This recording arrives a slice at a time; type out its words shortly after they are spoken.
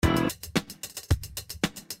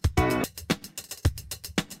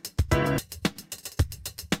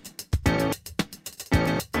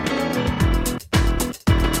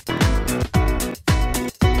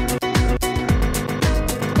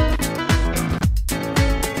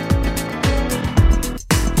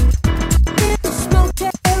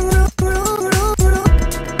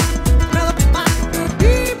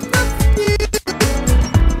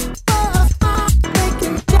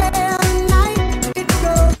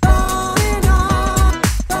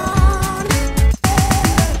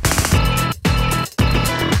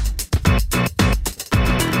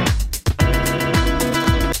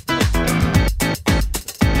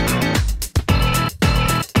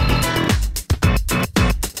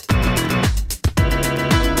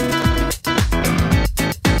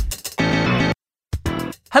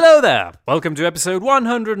Hello there! Welcome to episode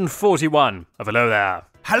 141 of Hello There.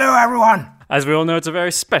 Hello, everyone! As we all know, it's a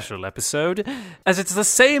very special episode, as it's the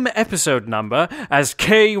same episode number as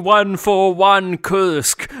K-141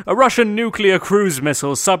 Kursk, a Russian nuclear cruise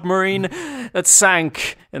missile submarine that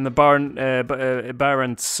sank in the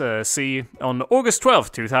Barents Sea on August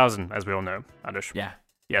 12th, 2000, as we all know. Anders. Yeah.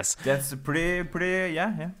 Yes. That's pretty,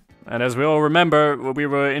 yeah. And as we all remember, we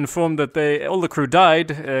were informed that all the crew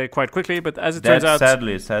died quite quickly, but as it turns out...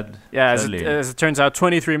 Sadly. As it turns out,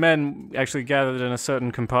 23 men actually gathered in a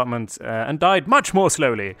certain compartment and died much more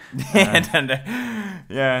slowly.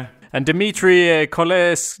 Yeah. And Dmitry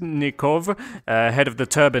Kolesnikov, head of the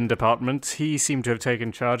turbine department, he seemed to have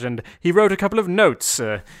taken charge, and he wrote a couple of notes.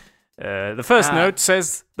 The first note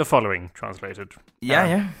says the following, translated.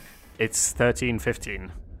 Yeah. It's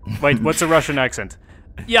 13:15. Wait, what's a Russian accent?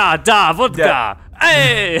 Yeah, da, vodka!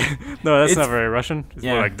 Hey! No, that's not very Russian. It's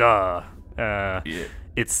more like da.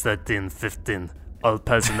 It's 13:15. All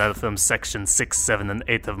personnel from Section 6, 7, and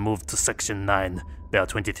 8 have moved to Section 9. There are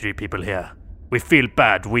 23 people here. We feel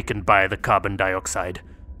bad, weakened by the carbon dioxide.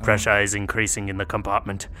 Pressure is increasing in the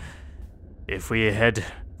compartment. If we head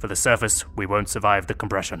for the surface, we won't survive the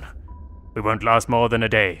compression. We won't last more than a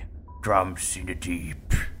day. Drums in the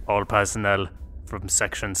deep. All personnel from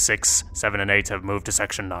Section 6, 7, and 8 have moved to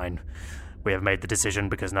Section 9. We have made the decision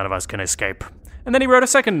because none of us can escape. And then he wrote a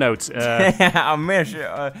second note.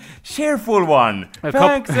 A cheerful one.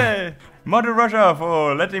 Thanks, Mother Russia,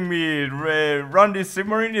 for letting me run this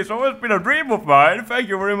submarine. It's always been a dream of mine. Thank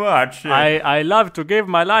you very much. I love to give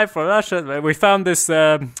my life for Russia. We found this...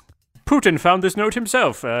 Putin found this note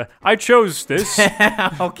himself. I chose this.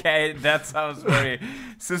 Okay, that sounds very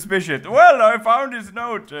suspicious. Well, I found this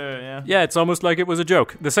note. Yeah, it's almost like it was a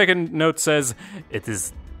joke. The second note says, "It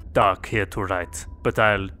is dark here to write, but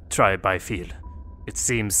I'll try by feel. It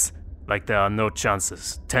seems like there are no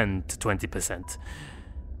chances, 10 to 20%.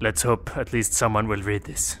 Let's hope at least someone will read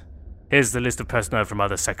this. Here's the list of personnel from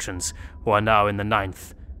other sections who are now in the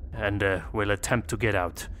 9th and will attempt to get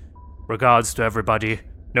out. Regards to everybody.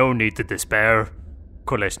 No need to despair.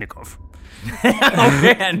 Kolesnikov."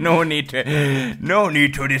 Okay, no need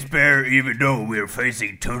to despair, even though we're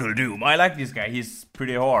facing total doom. I like this guy. He's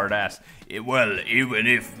pretty hard ass. Well, even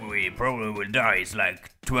if we probably will die, it's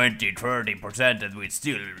like 20-30% that we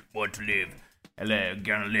still want to live.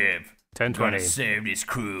 Gonna live. 10-20. Gonna save this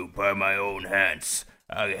crew by my own hands.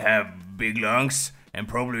 I have big lungs, and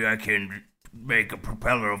probably I can make a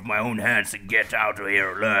propeller of my own hands and get out of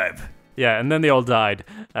here alive. Yeah, and then they all died.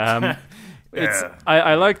 I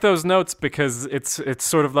like those notes because it's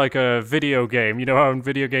sort of like a video game. You know how in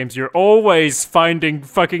video games you're always finding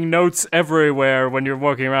fucking notes everywhere when you're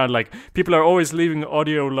walking around. Like, people are always leaving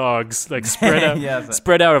audio logs, like, spread out,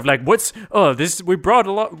 spread out of like,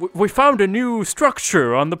 we found a new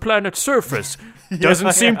structure on the planet's surface.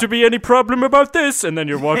 Doesn't seem to be any problem about this. And then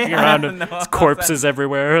you're walking around and there's corpses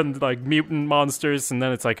everywhere and like mutant monsters. And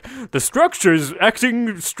then it's like, the structure's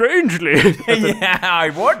acting strangely. Yeah, I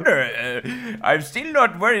wonder. I'm still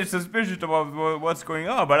not very suspicious about what's going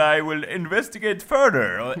on, but I will investigate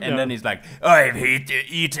further. And then he's like, I've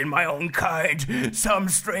eaten my own kind. Some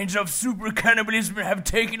strains of super cannibalism have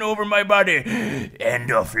taken over my body.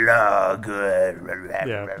 End of log.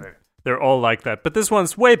 Yeah. They're all like that, but this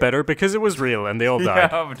one's way better because it was real and they all died.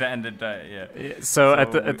 So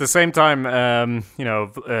at the same time,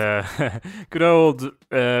 good old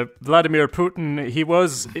Vladimir Putin. He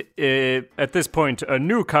was at this point a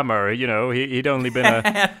newcomer. You know, he'd only been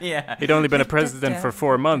a president for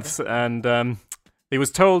 4 months, and he was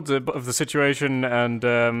told of the situation, and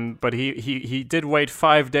but he did wait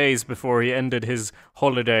 5 days before he ended his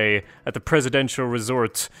holiday at the presidential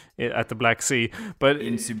resort at the Black Sea. But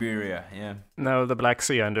in Siberia, yeah. No, the Black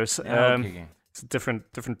Sea, Anders. Okay. It's a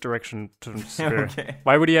different direction to Siberia. Okay.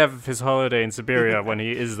 Why would he have his holiday in Siberia when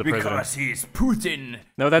he is the president? Because he's Putin.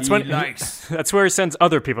 No, that's that's where he sends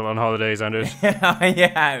other people on holidays, Anders.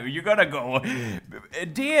 Yeah, you gotta go.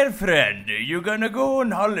 Dear friend, you're gonna go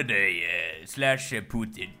on holiday,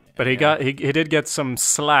 /Putin. But he did get some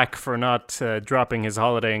slack for not dropping his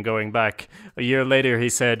holiday and going back. A year later, he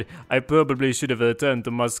said, "I probably should have returned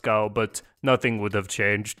to Moscow, but nothing would have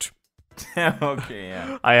changed." Okay,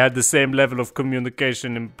 yeah. I had the same level of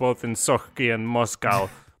communication in both Sochi and Moscow,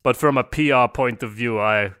 but from a PR point of view,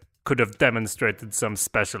 I could have demonstrated some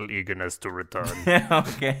special eagerness to return.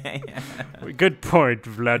 Okay. Good point,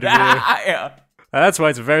 Vladimir. Yeah. That's why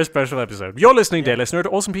it's a very special episode. You're listening, dear listener, to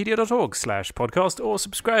awesomepedia.org/podcast or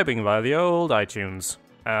subscribing via the old iTunes.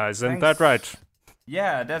 Isn't that right?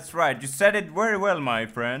 Yeah, that's right. You said it very well, my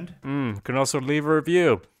friend. You can also leave a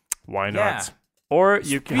review. Why not? Yeah. Or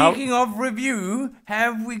you can. Speaking of review,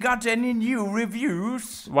 have we got any new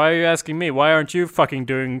reviews? Why are you asking me? Why aren't you fucking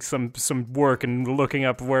doing some work and looking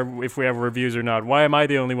up if we have reviews or not? Why am I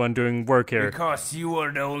the only one doing work here? Because you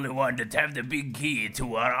are the only one that have the big key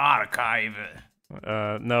to our archive.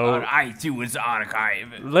 No. Our iTunes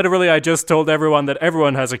archive. Literally, I just told everyone that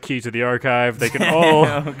everyone has a key to the archive. They can all.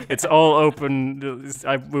 Okay. It's all open.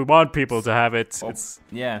 We want people to have it. It's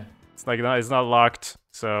like it's not locked.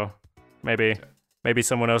 So maybe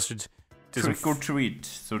someone else should do trick or treat,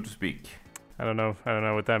 so to speak. I don't know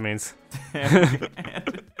what that means.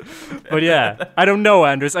 But yeah, I don't know,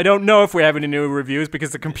 Anders. I don't know if we have any new reviews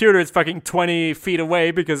because the computer is fucking 20 feet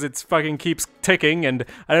away because it's fucking keeps ticking. And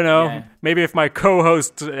I don't know, maybe if my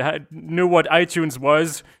co-host knew what iTunes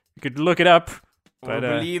was, you could look it up. But,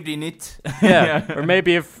 or believed in it. Yeah, or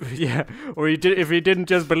maybe if he didn't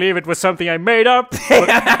just believe it was something I made up,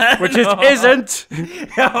 which it isn't,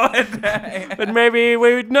 then maybe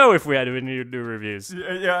we would know if we had any new reviews.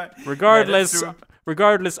 Yeah. Regardless,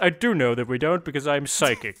 I do know that we don't because I'm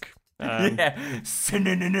psychic. Hello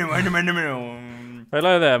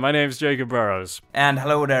there, my name is Jacob Burrows. And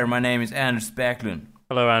hello there, my name is Anders Backlund.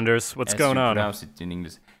 Hello, Anders. What's going on? Pronounce it in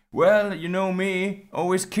English. Well, you know me,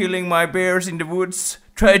 always killing my bears in the woods.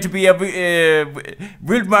 Try to be a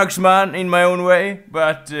wildmarksman in my own way,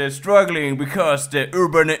 but struggling because the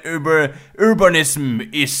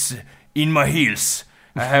urbanism is in my heels.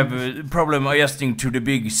 I have a problem adjusting to the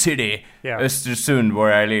big city, Östersund,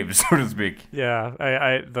 where I live, so to speak. Yeah,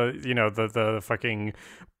 the fucking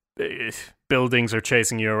buildings are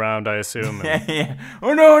chasing you around, I assume. Yeah.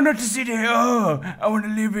 Oh no, not the city. Oh, I want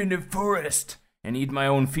to live in the forest. And eat my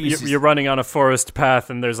own feces. You're running on a forest path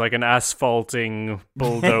and there's like an asphalting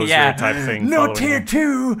bulldozer type thing. Not here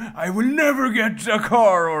too! I will never get a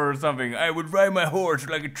car or something. I would ride my horse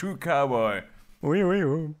like a true cowboy.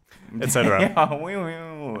 Etc.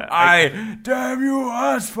 Damn you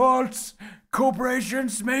asphalts!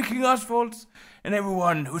 Corporations making asphalts! And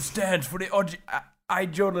everyone who stands for the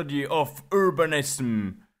ideology of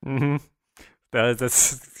urbanism. Mm-hmm.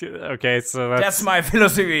 That's okay. So that's my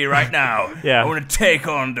philosophy right now. Yeah, I want to take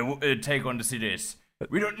on the cities.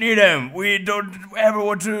 We don't need them. We don't ever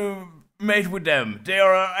want to mate with them. They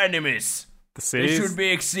are our enemies. The cities? They should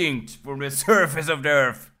be extinct from the surface of the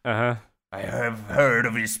earth. I have heard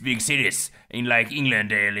of these big cities. In like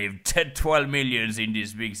England, they live 12 millions in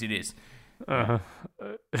these big cities. Okay,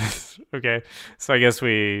 so I guess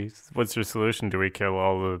what's your solution?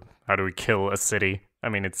 How do we kill a city? I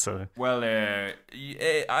mean, it's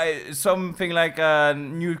something like a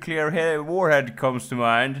nuclear warhead comes to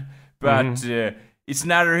mind, but it's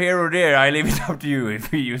neither here or there. I leave it up to you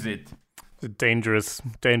if we use it. Dangerous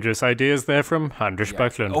ideas there from Anders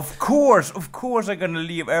Backlund. Of course, I'm gonna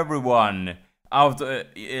leave everyone out,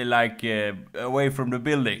 away from the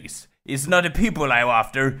buildings. It's not the people I'm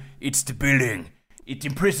after; it's the building. It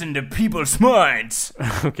imprisoned the people's minds.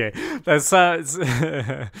 Okay, that's. I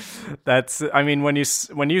mean, when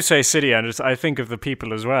you say city, Anders, I think of the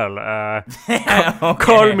people as well.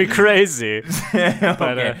 Call me crazy.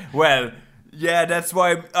 But, well, yeah, that's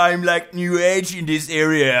why I'm like new age in this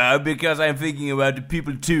area because I'm thinking about the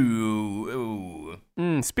people too.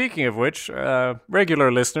 Speaking of which,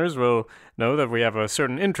 regular listeners will know that we have a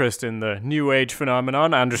certain interest in the new age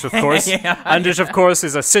phenomenon. Anders, of course, of course,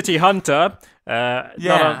 is a city hunter.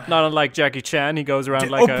 Not unlike Jackie Chan, he goes around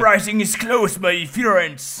the uprising is close, my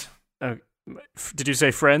friends. Did you say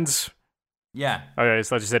friends? Yeah. Okay,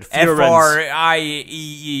 so I just said friends.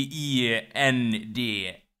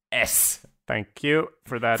 FRIENDS. Thank you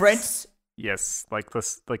for that. Friends. Yes, like the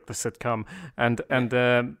sitcom, and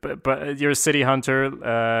but you're a city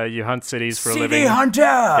hunter. You hunt cities for a living. City hunter.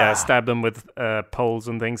 Yeah, stab them with poles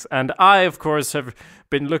and things. And I, of course, have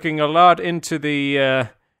been looking a lot into the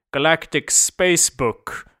Galactic Space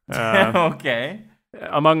Book. Okay.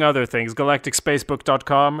 Among other things,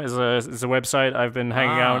 galacticspacebook.com is a website I've been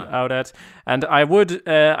hanging out at, and I would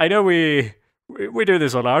I know we do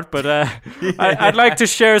this a lot, but I'd like to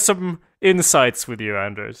share some insights with you,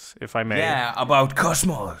 Anders, if I may. Yeah, about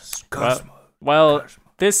cosmos. Well,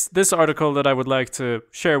 this article that I would like to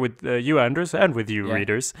share with you, Anders, and with you,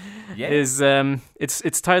 readers, is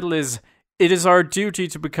its title is "It is Our Duty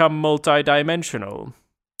to Become Multidimensional."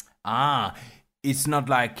 It's not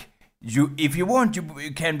like if you want,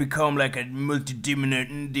 you can become like a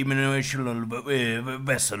multidimensional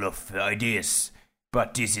vessel of ideas.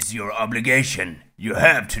 But this is your obligation. You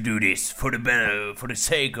have to do this for the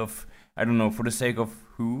sake of, I don't know, for the sake of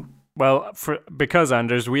who? Well, because,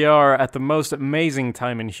 Anders, we are at the most amazing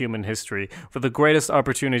time in human history, for the greatest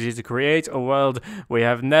opportunity to create a world we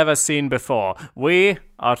have never seen before. We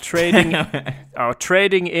are trading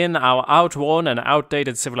in our outworn and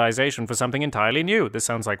outdated civilization for something entirely new. This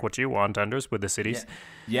sounds like what you want, Anders, with the cities.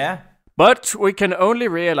 Yeah. But we can only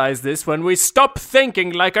realize this when we stop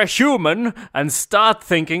thinking like a human and start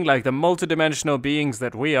thinking like the multidimensional beings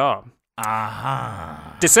that we are.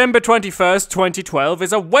 Aha. December 21st, 2012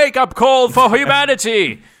 is a wake-up call for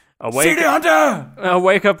humanity! City Hunter! A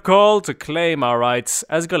wake-up call to claim our rights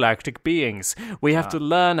as galactic beings. We have to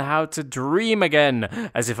learn how to dream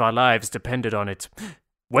again, as if our lives depended on it.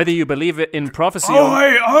 Whether you believe it in prophecy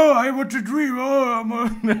I want to dream.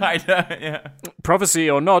 prophecy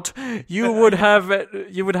or not, you would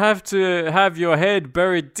have to have your head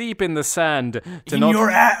buried deep in the sand to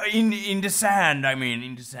in the sand. I mean,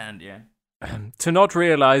 in the sand. Yeah. To not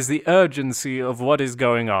realize the urgency of what is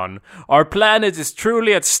going on. Our planet is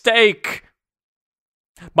truly at stake.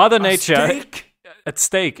 Mother Nature. At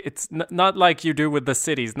stake. It's not like you do with the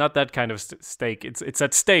cities. Not that kind of stake. It's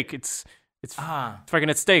at stake. It's fucking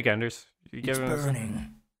at stake, Anders. It's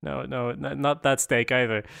burning. No, not that stake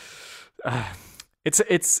either. It's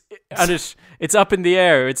Anders. It's up in the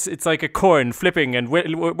air. It's like a coin flipping, and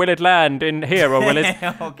will it land in here, or will it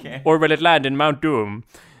or will it land in Mount Doom?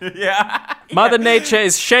 Yeah. Mother Nature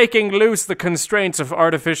is shaking loose the constraints of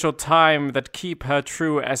artificial time that keep her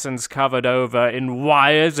true essence covered over in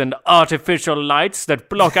wires and artificial lights that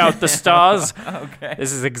block out the stars. Okay.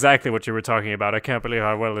 This is exactly what you were talking about. I can't believe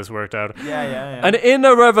how well this worked out. Yeah. An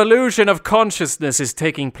inner revolution of consciousness is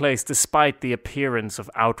taking place despite the appearance of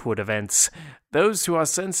outward events. Those who are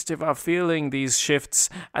sensitive are feeling these shifts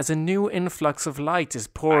as a new influx of light is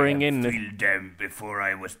pouring in. I felt them before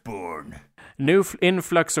I was born. New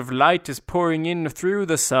influx of light is pouring in through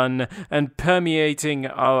the sun and permeating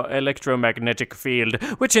our electromagnetic field,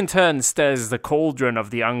 which in turn stirs the cauldron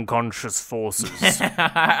of the unconscious forces.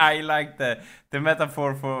 I like the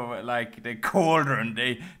metaphor for like the cauldron.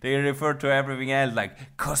 They refer to everything else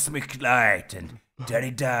like cosmic light and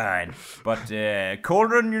Daddy died. But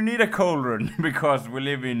cauldron, you need a cauldron because we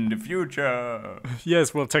live in the future.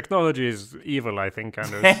 Yes, well, technology is evil, I think,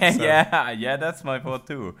 Anders. So. Yeah, that's my thought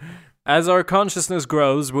too. As our consciousness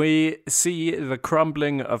grows, we see the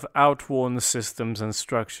crumbling of outworn systems and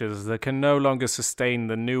structures that can no longer sustain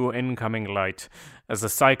the new incoming light. As the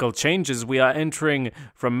cycle changes, we are entering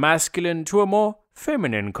from masculine to a more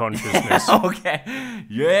feminine consciousness. Okay.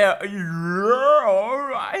 Yeah,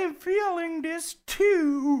 I'm feeling this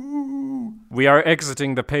too. We are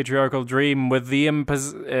exiting the patriarchal dream with the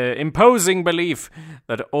imposing belief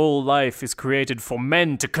that all life is created for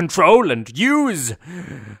men to control and use.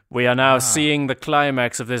 We are now seeing the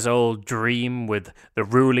climax of this old dream, with the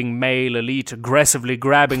ruling male elite aggressively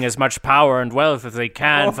grabbing as much power and wealth as they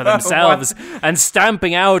can for themselves and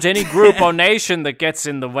stamping out any group or nation that gets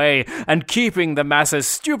in the way, and keeping the masses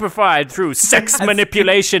stupefied through sex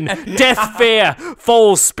manipulation, death fear,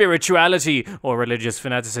 false spirituality or religious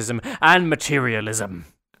fanaticism, and materialism.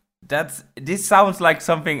 This sounds like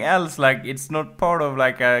something else. Like it's not part of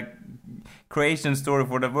like a creation story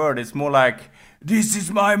for the world. It's more like, this is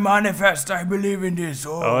my manifest. I believe in this.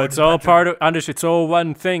 It's all part of Anders. It's all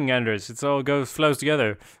one thing, Anders. It's all flows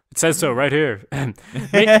together. It says so right here.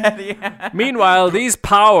 Meanwhile, these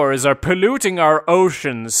powers are polluting our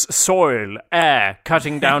oceans, soil, air,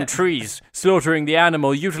 cutting down trees, slaughtering the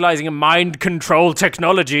animal, utilizing mind control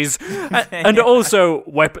technologies, and also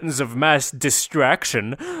weapons of mass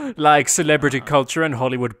distraction, like celebrity culture and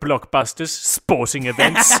Hollywood blockbusters, sporting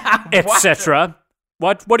events, etc.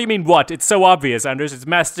 What do you mean, what? It's so obvious, Anders. It's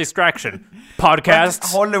mass distraction. Podcasts. But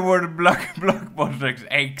Hollywood blockbusters,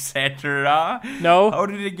 etc. No. How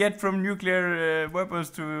did it get from nuclear weapons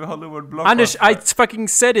to Hollywood blockbusters? Anders, I fucking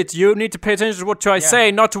said it. You need to pay attention to what I say,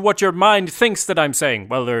 not to what your mind thinks that I'm saying.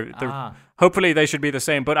 Well, they're hopefully they should be the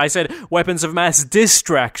same. But I said weapons of mass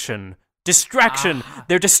distraction. Distraction.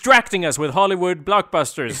 They're distracting us with Hollywood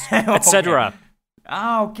blockbusters, etc.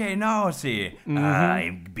 Okay, now I see.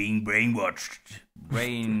 I'm being brainwashed.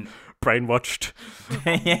 Brainwashed.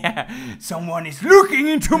 Yeah, someone is looking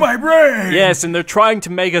into my brain. Yes, and they're trying to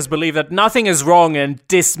make us believe that nothing is wrong and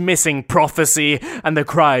dismissing prophecy and the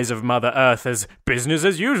cries of Mother Earth as business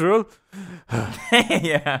as usual.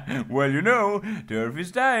 Yeah, well, the Earth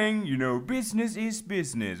is dying. Business is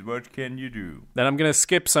business. What can you do? Then I'm gonna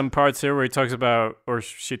skip some parts here where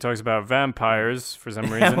she talks about vampires for some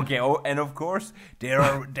reason. Okay, and of course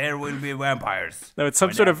there will be vampires. No, it's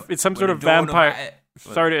some sort of vampire.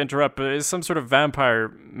 Sorry to interrupt, but it's some sort of vampire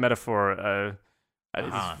metaphor.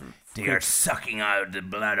 They are sucking out the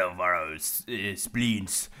blood of our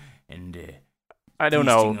spleens and I don't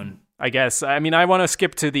know. on... I guess. I mean, I want to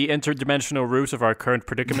skip to the interdimensional root of our current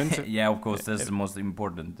predicament. Yeah, of course, that's the most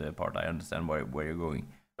important part. I understand where you're going.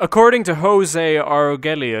 According to Jose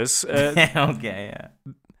Argelius, okay, yeah.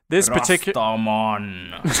 This particular...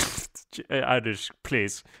 Rastaman.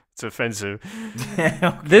 Please. It's offensive.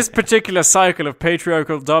 Okay. This particular cycle of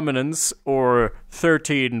patriarchal dominance, or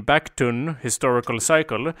 13 Baktun historical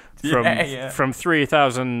cycle, from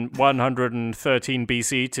 3113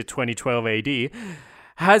 BC to 2012 AD,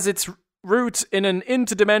 has its roots in an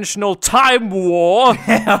interdimensional time war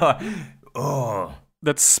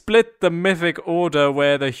that split the mythic order,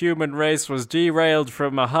 where the human race was derailed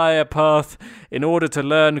from a higher path in order to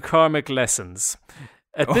learn karmic lessons.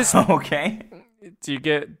 At this okay. Do you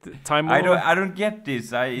get time war? I don't get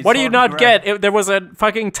this. What do you not get? There was a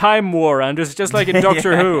fucking time war, and it's just like in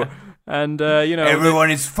Doctor Who. And, everyone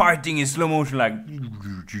is fighting in slow motion, like...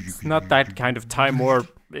 It's not that kind of time war.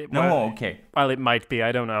 Okay. Well, it might be.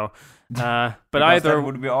 I don't know. But either... That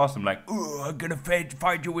would be awesome. Like, I'm gonna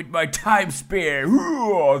fight you with my time spear.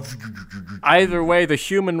 Either way, the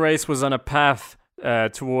human race was on a path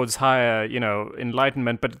towards higher,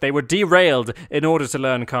 enlightenment, but they were derailed in order to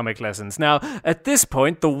learn karmic lessons. Now, at this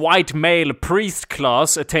point, the white male priest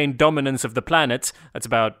class attained dominance of the planet. That's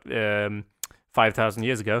about 5,000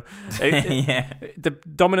 years ago. Yeah. The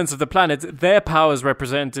dominance of the planet, their powers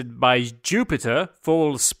represented by Jupiter,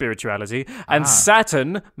 false spirituality, and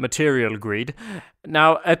Saturn, material greed.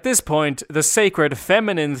 Now, at this point, the sacred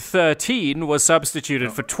feminine 13 was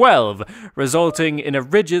substituted for 12, resulting in a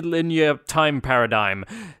rigid linear time paradigm.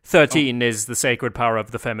 13 is the sacred power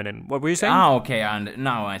of the feminine. What were you saying? Okay, and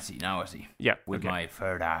now I see. Yeah. With my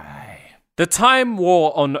third eye. The time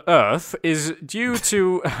war on Earth is due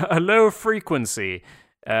to a low frequency.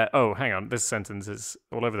 Hang on. This sentence is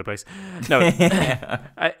all over the place. No,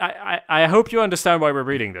 I hope you understand why we're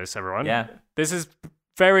reading this, everyone. Yeah. This is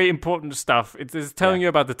very important stuff. It is telling you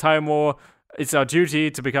about the time war. It's our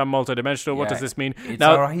duty to become multidimensional. What does this mean? It's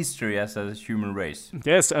our history as a human race.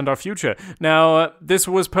 Yes, and our future. Now, this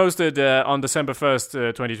was posted on December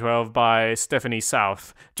 1st, 2012 by Stephanie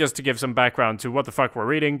South, just to give some background to what the fuck we're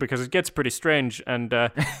reading, because it gets pretty strange, and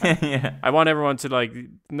I want everyone to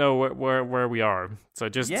know where we are. So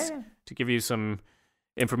just to give you some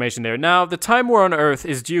information there. Now, the time war on Earth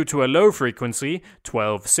is due to a low frequency,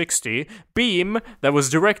 1260, beam that was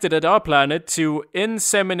directed at our planet to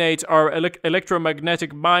inseminate our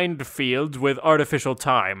electromagnetic mind field with artificial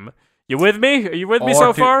time. You with me? Are you with me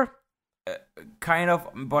so far? Kind of,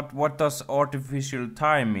 but what does artificial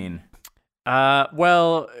time mean?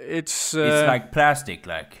 Well, it's like plastic,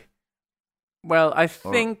 like. Well, I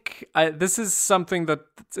think this is something that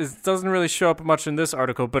doesn't really show up much in this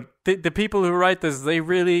article, but the people who write this, they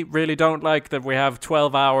really, really don't like that we have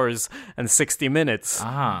 12 hours and 60 minutes.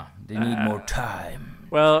 They need more time.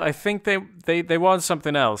 Well, I think they want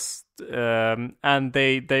something else, and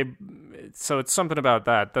so it's something about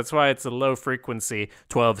that. That's why it's a low frequency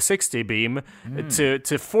 1260 beam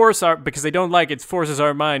to force because they don't like it forces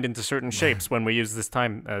our mind into certain shapes when we use this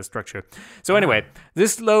time structure. So anyway,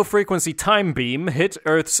 this low frequency time beam hit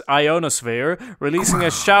Earth's ionosphere, releasing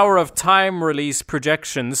a shower of time release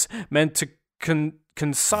projections meant to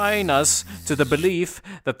consign us to the belief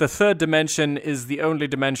that the third dimension is the only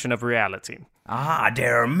dimension of reality.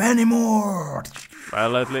 There are many more.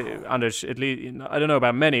 Well, Anders, I don't know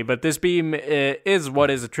about many, but this beam is what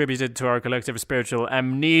is attributed to our collective spiritual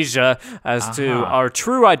amnesia as to our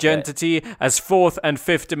true identity as fourth and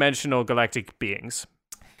fifth dimensional galactic beings.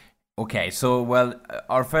 Okay, so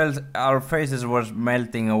our faces were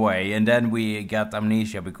melting away, and then we got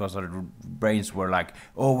amnesia because our brains were like,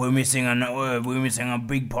 we're missing a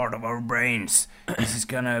big part of our brains. This is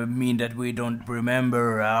gonna mean that we don't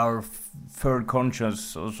remember our third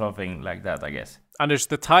conscious or something like that, I guess. Anders,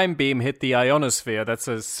 the time beam hit the ionosphere. That's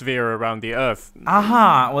a sphere around the Earth.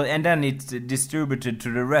 Well, and then it's distributed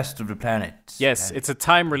to the rest of the planet. Yes, it's a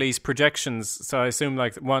time release projections. So I assume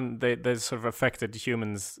they sort of affected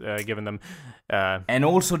humans, given them. And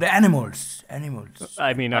also the animals.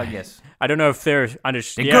 I mean, I guess. I don't know if they're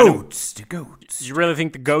Anders. The goats. You really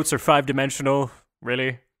think the goats are 5-dimensional?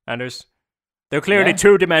 Really, Anders? They're clearly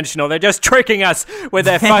 2-dimensional. They're just tricking us with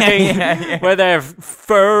their fucking, with their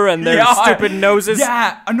fur and their stupid noses.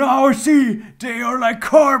 Yeah, now I see. They are like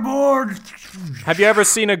cardboard. Have you ever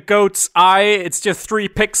seen a goat's eye? It's just 3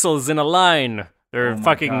 pixels in a line. They're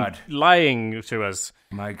fucking lying to us.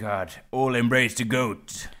 My God, all embrace the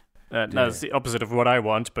goat. That's the opposite of what I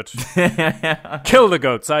want, but kill the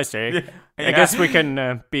goats, I say. I guess we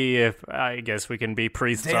can be. I guess we can be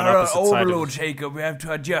priests on opposite sides. They are overload, Jacob. We have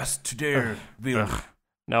to adjust to their will.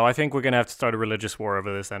 No, I think we're gonna have to start a religious war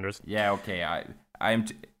over this, Anders. Yeah, okay.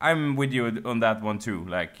 I'm with you on that one too.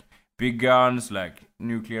 Like big guns, like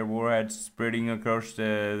nuclear warheads spreading across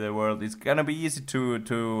the world. It's gonna be easy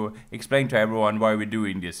to explain to everyone why we're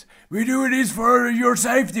doing this. We're doing this for your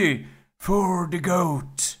safety, for the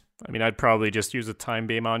goat. I mean, I'd probably just use a time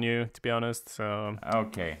beam on you, to be honest. So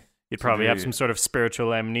okay. You'd probably have some sort of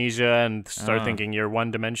spiritual amnesia and start thinking you're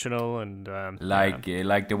one-dimensional and like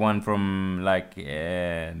the one from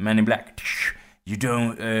Men in Black. You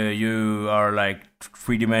don't. You are like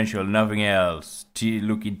three-dimensional, nothing else.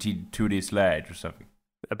 Look into this light or something.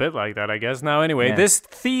 A bit like that, I guess. Now, anyway, this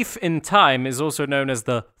thief in time is also known as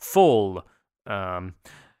the Fall.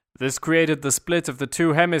 This created the split of the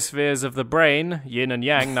two hemispheres of the brain, yin and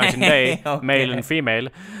yang, night and day, male and female.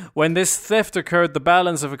 When this theft occurred, the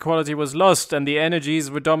balance of equality was lost, and the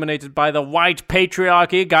energies were dominated by the white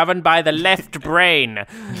patriarchy governed by the left brain.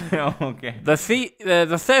 Okay.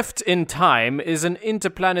 The theft in time is an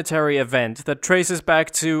interplanetary event that traces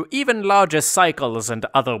back to even larger cycles and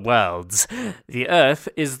other worlds. The Earth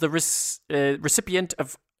is the recipient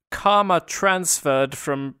of karma transferred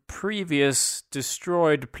from previous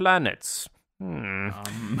destroyed planets. The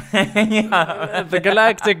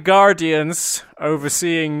Galactic Guardians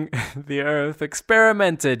overseeing the Earth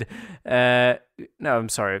experimented. The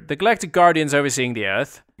Galactic Guardians overseeing the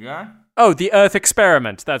Earth. Yeah? Oh, the Earth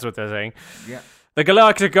experiment. That's what they're saying. Yeah. The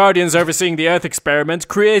Galactic Guardians overseeing the Earth experiment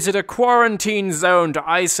created a quarantine zone to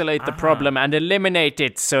isolate the problem and eliminate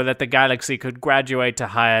it so that the galaxy could graduate to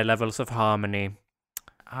higher levels of harmony.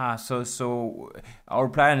 So our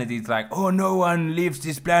planet is like, oh, no one leaves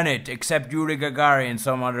this planet except Yuri Gagarin and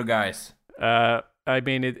some other guys. I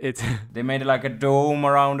mean, it They made like a dome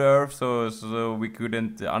around Earth so we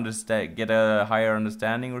couldn't get a higher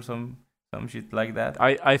understanding or some shit like that.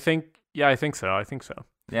 I think so.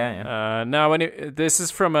 Yeah. Now, this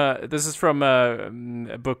is from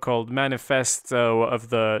a book called Manifesto of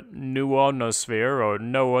the Noosphere or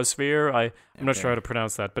Noosphere. I'm not sure how to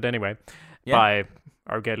pronounce that, but anyway, by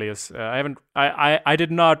Argelius. I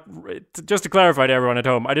did not, just to clarify to everyone at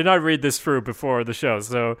home, I did not read this through before the show,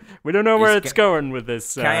 so we don't know where it's going with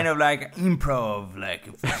this. Kind of like improv,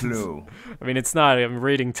 like flow. I mean, it's not. I'm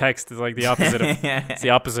reading text is like the opposite of it's the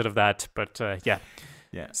opposite of that, but yeah.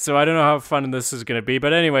 Yeah. So I don't know how fun this is going to be,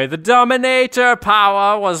 but anyway, the Dominator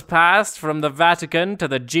power was passed from the Vatican to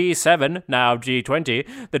the G7, now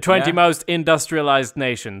G20, the 20 most industrialized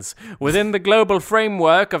nations. Within the global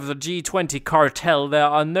framework of the G20 cartel, there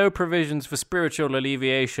are no provisions for spiritual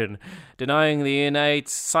alleviation, denying the innate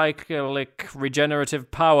cyclic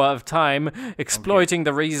regenerative power of time, exploiting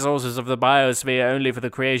the resources of the biosphere only for the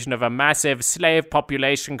creation of a massive slave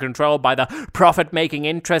population controlled by the profit-making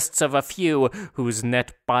interests of a few, whose net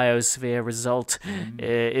biosphere result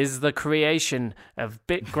is the creation of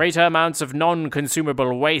greater amounts of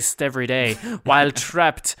non-consumable waste every day, while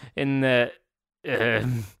trapped in the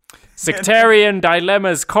sectarian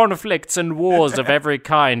dilemmas, conflicts, and wars of every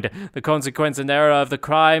kind. The consequence and error of the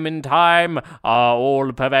crime in time are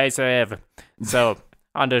all pervasive. So,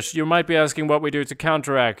 Anders, you might be asking what we do to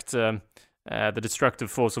counteract the destructive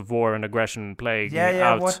force of war and aggression playing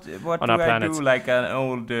out what on our planet. What do I do, like an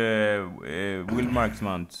old Will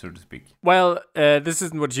Marksman, so to speak? Well, this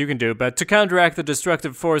isn't what you can do, but to counteract the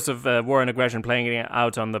destructive force of war and aggression playing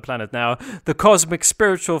out on the planet now, the cosmic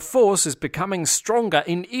spiritual force is becoming stronger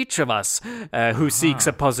in each of us who seeks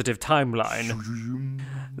a positive timeline.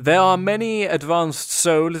 There are many advanced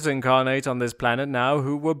souls incarnate on this planet now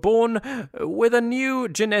who were born with a new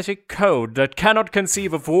genetic code that cannot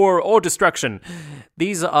conceive of war or destruction.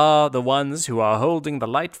 These are the ones who are holding the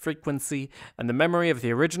light frequency and the memory of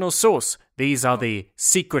the original source. These are the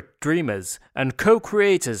secret dreamers and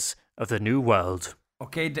co-creators of the new world.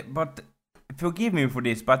 Okay, but forgive me for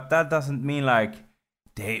this, but that doesn't mean like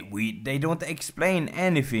they don't explain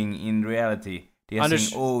anything in reality. They're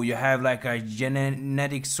saying, oh, you have like a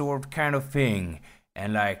genetic sort kind of thing.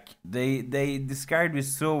 And like they describe it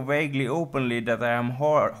so vaguely, openly that I am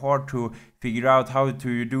hard to figure out how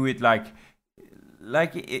to do it. Like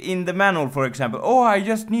in the manual, for example. Oh, I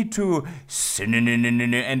just need to,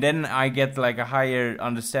 and then I get like a higher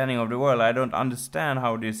understanding of the world. I don't understand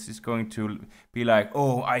how this is going to be like.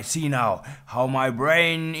 Oh, I see now how my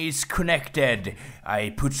brain is connected. I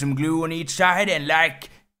put some glue on each side and like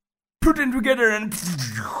put them together and.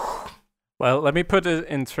 Well, let me put it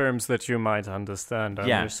in terms that you might understand,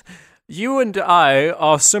 Anders. Yeah. You and I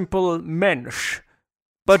are simple mensch,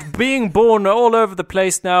 but being born all over the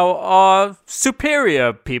place now are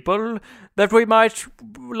superior people that we might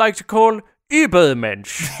like to call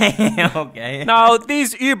Übermensch. Okay. Now,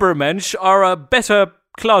 these Übermensch are a better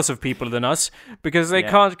class of people than us because they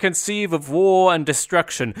can't conceive of war and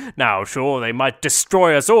destruction. Now, sure, they might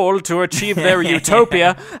destroy us all to achieve their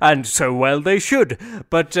utopia, and so well they should.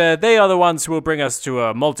 But they are the ones who will bring us to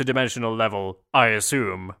a multidimensional level, I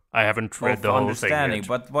assume. I haven't read the whole thing yet.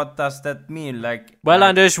 But what does that mean? Well,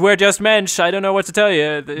 Anders, we're just mensch. I don't know what to tell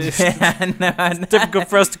you. It's difficult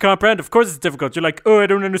for us to comprehend. Of course it's difficult. You're like, oh, I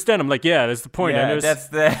don't understand. I'm like, yeah, that's the point, Anders. That's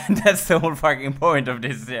the whole fucking point of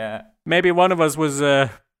this, yeah. Maybe one of us was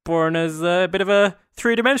born as a bit of a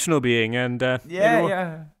three-dimensional being, and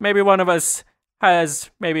maybe one of us has,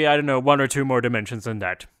 maybe, I don't know, one or two more dimensions than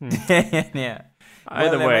that. Yeah.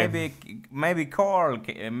 Either way, maybe Carl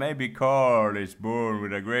is born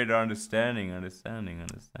with a greater understanding.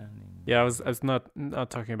 Yeah, I was not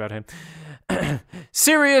talking about him.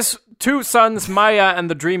 Sirius, Two Sons, Maya, and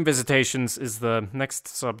the Dream Visitations is the next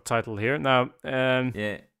subtitle here. Now,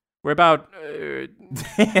 we're about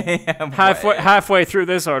halfway through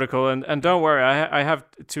this article, and don't worry, I have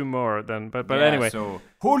two more then. But anyway, so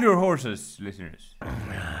hold your horses, listeners.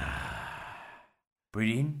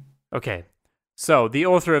 Breathe in. Okay. So, the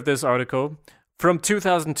author of this article, from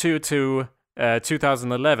 2002 to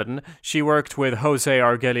 2011, she worked with Jose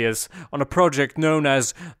Argelius on a project known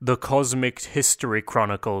as the Cosmic History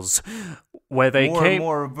Chronicles, where they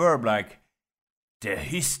more verb like the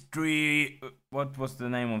history. What was the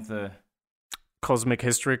name of the Cosmic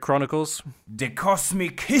History Chronicles? The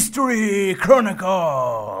Cosmic History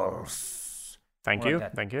Chronicles. Thank you.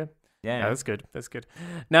 Yeah, that's good.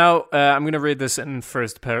 Now, I'm going to read this in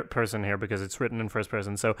first person here because it's written in first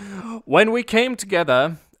person. So, when we came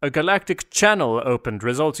together, a galactic channel opened,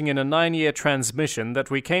 resulting in a 9-year transmission that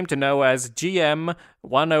we came to know as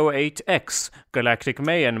GM108X, Galactic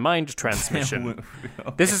Mayan Mind Transmission.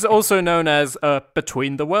 This is also known as a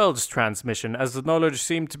Between the Worlds transmission, as the knowledge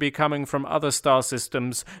seemed to be coming from other star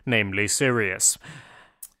systems, namely Sirius.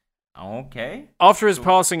 Okay. After his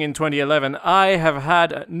passing in 2011, I have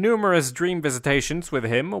had numerous dream visitations with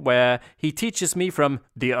him where he teaches me from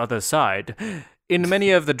the other side. In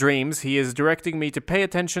many of the dreams, he is directing me to pay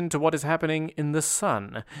attention to what is happening in the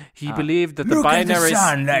sun. He believed that the binary... Look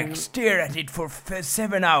at the sun, stare at it for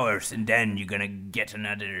 7 hours, and then you're gonna get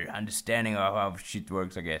another understanding of how shit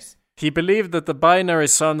works, I guess. He believed that the binary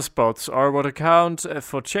sunspots are what account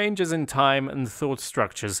for changes in time and thought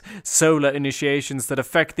structures, solar initiations that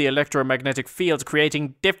affect the electromagnetic field,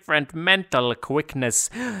 creating different mental quickening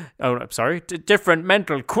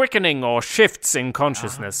or shifts in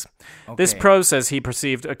consciousness. Okay. This process, he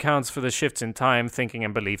perceived, accounts for the shifts in time, thinking,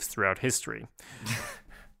 and beliefs throughout history.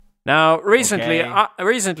 Now, recently,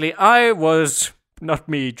 I was... Not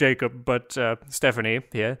me, Jacob, but Stephanie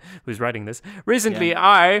here, who's writing this. Recently,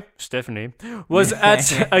 Stephanie, was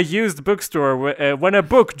at a used bookstore when a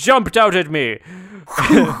book jumped out at me.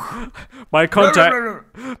 My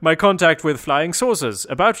contact with flying saucers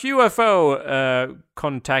about UFO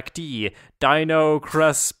contactee Dino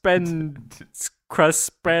Craspendo.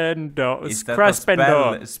 Is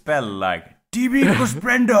that spell like? DB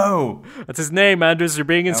Cosprendo! That's his name, Anders. You're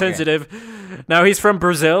being insensitive. Okay. Now, he's from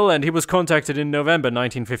Brazil, and he was contacted in November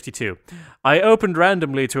 1952. I opened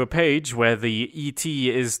randomly to a page where the ET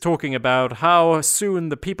is talking about how soon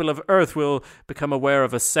the people of Earth will become aware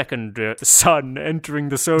of a second sun entering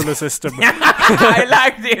the solar system. I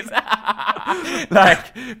like this!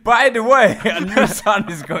 By the way, a new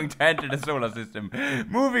sun is going to enter the solar system.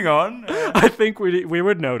 Moving on. I think we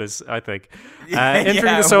would notice, I think.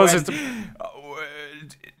 Entering the solar system...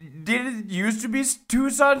 Did it used to be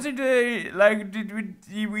 2 suns in the... did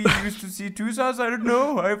we used to see 2 suns? I don't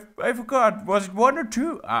know. I forgot. Was it 1 or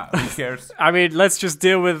 2? Who cares? I mean, let's just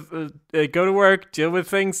deal with... go to work, deal with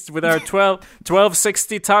things with our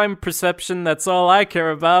 1260 time perception. That's all I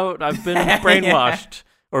care about. I've been brainwashed.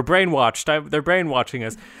 Or brainwatched. They're brainwatching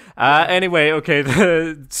us. Anyway, okay,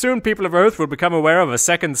 soon people of Earth will become aware of a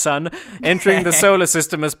second sun entering the solar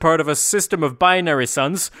system as part of a system of binary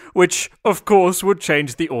suns, which, of course, would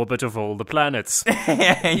change the orbit of all the planets.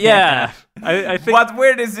 I think... But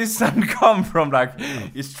where does this sun come from?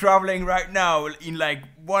 It's traveling right now in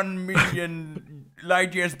 1 million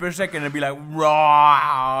light years per second and be like,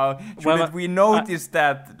 raw. Shouldn't we notice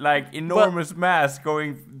that enormous mass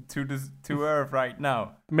going to Earth right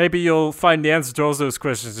now? Maybe you'll find the answer to all those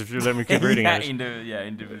questions if you let me keep reading it. In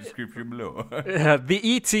the description below. The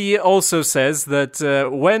ET also says that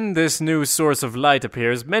when this new source of light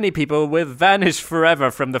appears, many people will vanish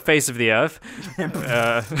forever from the face of the Earth.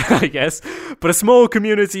 I guess. But a small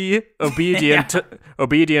community, obedient to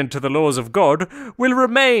the laws of God, will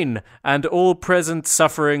remain, and all present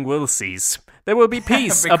suffering will cease. There will be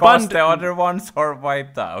peace. Because the other ones are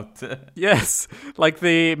wiped out. Yes, like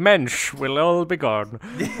the mensch will all be gone.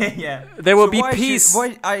 Yeah. There will be peace.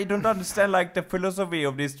 Why I don't understand like the philosophy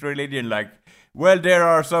of this religion. Like, well, there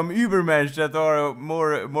are some Übermensch that are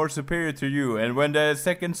more superior to you, and when the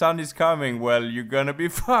second son is coming, well, you're gonna be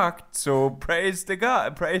fucked. So praise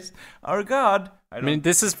our God. I mean,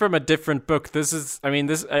 this is from a different book. This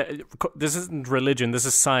isn't religion. This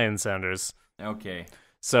is science, Anders. Okay.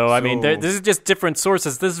 So, I mean, this is just different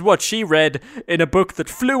sources. This is what she read in a book that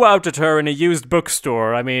flew out at her in a used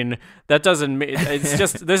bookstore. I mean, that doesn't mean... It's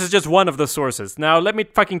just... This is just one of the sources. Now, let me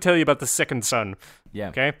fucking tell you about the second son. Yeah.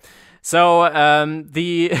 Okay? So,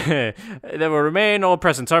 there will remain all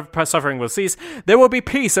present, suffering will cease. There will be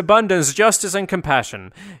peace, abundance, justice, and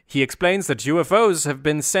compassion. He explains that UFOs have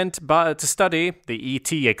been sent to study. The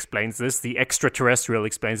ET explains this. The extraterrestrial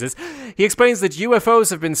explains this. He explains that UFOs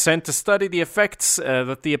have been sent to study the effects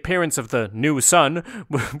that the appearance of the new sun.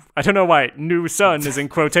 I don't know why new sun is in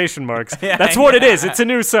quotation marks. That's what it is. It's a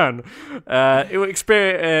new sun. It will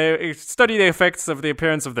study the effects of the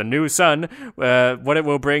appearance of the new sun, what it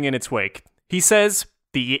will bring in its wake. He says,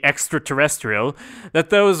 the extraterrestrial, that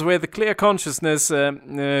those with clear consciousness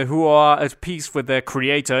who are at peace with their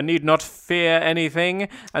creator need not fear anything,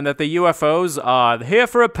 and that the UFOs are here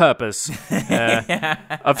for a purpose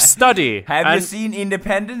of study. Have you seen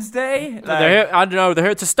Independence Day? I don't know, they're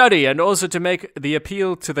here to study and also to make the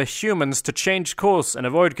appeal to the humans to change course and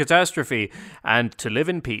avoid catastrophe and to live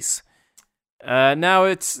in peace. Now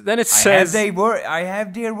it says I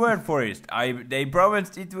have their word for it. They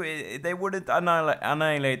promised they wouldn't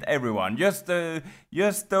annihilate everyone. Just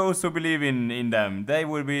those who believe in them, they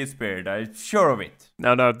will be spared. I'm sure of it.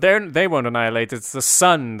 No, they won't annihilate. It's the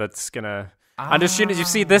sun that's gonna. And as soon as you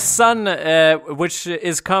see this sun, which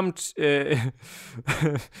is come. I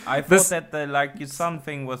thought that the sun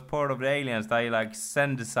thing was part of the aliens. They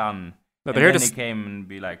send the sun. No, and then he came and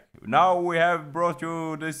be like, now we have brought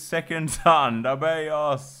you the second son, obey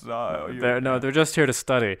us. They're just here to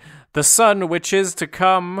study. The son which is to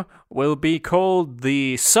come will be called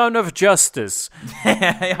the Son of Justice.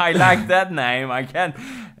 I like that name. I can.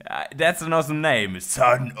 That's an awesome name,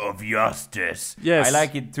 Son of Justice. Yes. I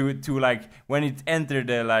like it to when it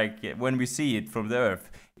entered when we see it from the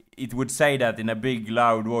earth, it would say that in a big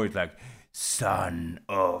loud voice like, Son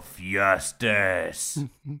of Justice.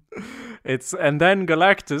 And then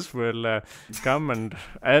Galactus will come and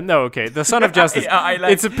the Son of Justice.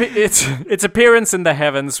 Its appearance in the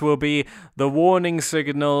heavens will be the warning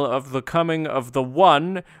signal of the coming of the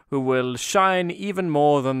one who will shine even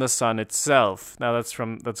more than the sun itself. Now that's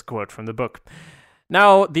a quote from the book.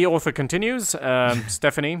 Now, the author continues,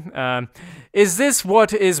 Stephanie, is this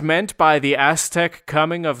what is meant by the Aztec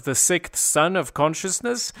coming of the sixth son of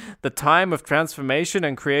consciousness, the time of transformation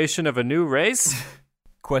and creation of a new race?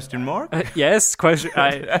 Question mark? Yes, question.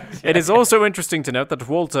 It is also interesting to note that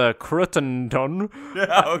Walter Cruttendon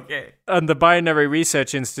and the Binary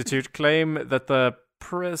Research Institute claim that the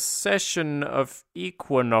precession of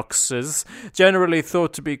equinoxes, generally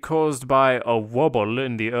thought to be caused by a wobble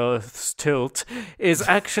in the Earth's tilt, is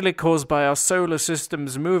actually caused by our solar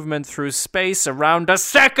system's movement through space around a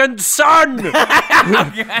second sun!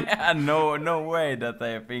 No way that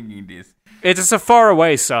they are thinking this. It is a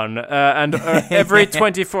faraway sun, and every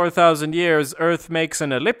 24,000 years, Earth makes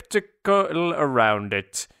an elliptical around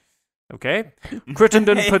it. Okay?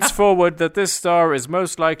 Crittenden puts forward that this star is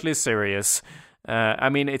most likely Sirius.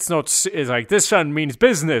 It's like this sun means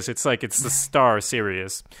business. It's like it's the star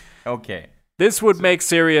Sirius. Okay. This would make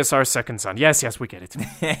Sirius our second sun. Yes, we get it.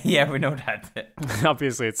 Yeah, we know that.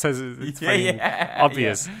 Obviously, it says it's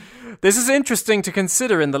obvious. Yeah. This is interesting to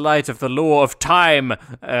consider in the light of the law of time.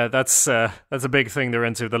 That's a big thing they're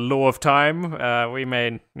into, the law of time. We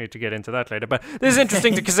may need to get into that later, but this is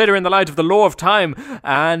interesting to consider in the light of the law of time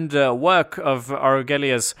and work of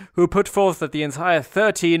Aurelius, who put forth that the entire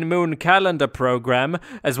 13-moon calendar program,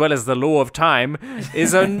 as well as the law of time,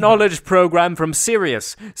 is a knowledge program from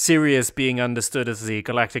Sirius. Sirius being understood as the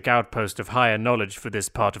galactic outpost of higher knowledge for this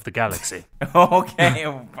part of the galaxy. Okay.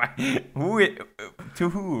 To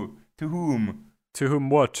who? To whom? To whom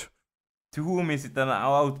what? To whom is it an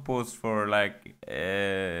outpost for,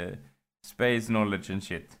 space knowledge and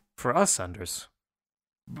shit? For us, Anders.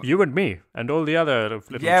 You and me, and all the other little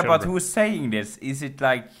children. But who's saying this? Is it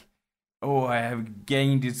like, I have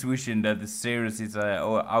gained this vision that the Sirius is an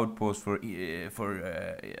outpost for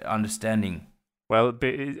understanding? Well,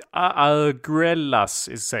 Aurelius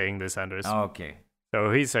is saying this, Anders. Oh, okay. So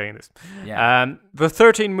he's saying this. Yeah. The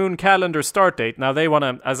 13-moon calendar start date. Now they want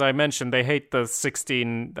to, as I mentioned, they hate the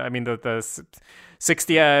 16. I mean the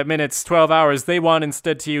 60 minutes, 12 hours. They want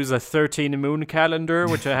instead to use a 13-moon calendar,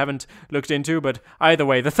 which I haven't looked into. But either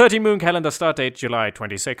way, the 13-moon calendar start date, July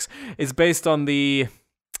 26, is based on the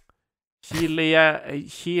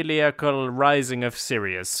heliacal rising of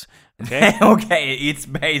Sirius. Okay? Okay, it's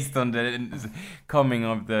based on the coming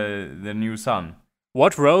of the new sun.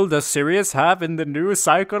 What role does Sirius have in the new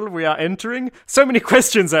cycle we are entering? So many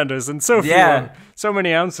questions, Anders, and so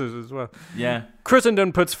many answers as well. Yeah.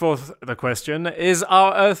 Crittenden puts forth the question, is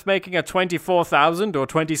our Earth making a 24,000 or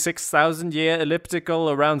 26,000 year elliptical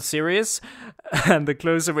around Sirius? And the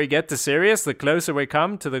closer we get to Sirius, the closer we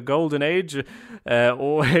come to the golden age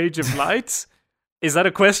or age of light? Is that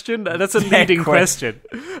a question? That's a leading question.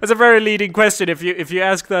 That's a very leading question. If you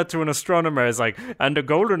ask that to an astronomer, it's like, and the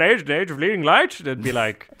golden age, the age of leading light? They'd be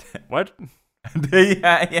like, what?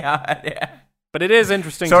 Yeah. But it is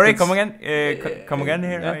interesting. Sorry, come again. Come again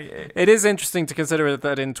here. Yeah. It is interesting to consider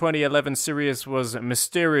that in 2011, Sirius was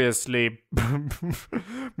mysteriously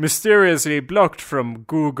blocked from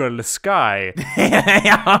Google Sky.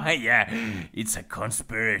 Yeah, it's a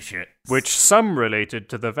conspiracy. Which some related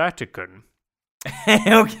to the Vatican.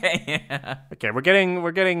 Okay, we're getting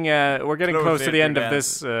close to the end of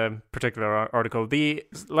this particular article. The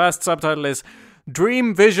last subtitle is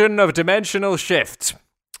Dream Vision of Dimensional Shift.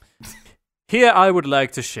 Here I would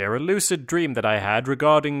like to share a lucid dream that I had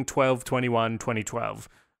regarding 12/21/2012.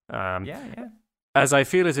 As I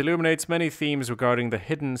feel it illuminates many themes regarding the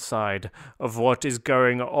hidden side of what is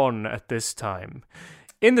going on at this time.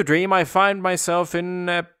 In the dream, I find myself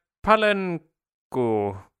in Palenque,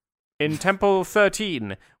 in Temple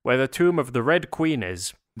 13, where the tomb of the Red Queen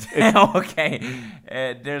is. Okay,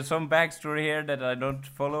 there's some backstory here that I don't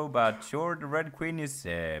follow, but sure, the Red Queen is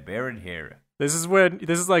buried here. This is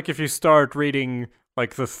like if you start reading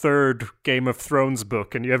like the third Game of Thrones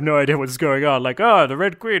book and you have no idea what's going on. Like, the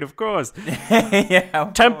Red Queen, of course. Yeah,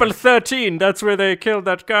 of Temple course. 13, that's where they killed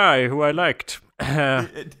that guy who I liked.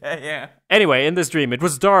 Yeah. Anyway, in this dream, it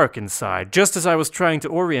was dark inside. Just as I was trying to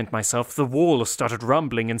orient myself, the wall started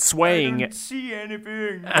rumbling and swaying. I don't see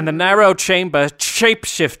anything. And the narrow chamber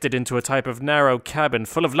shape-shifted into a type of narrow cabin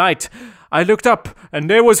full of light. I looked up, and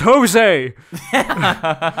there was Jose!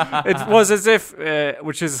 It was as if,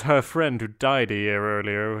 which is her friend who died a year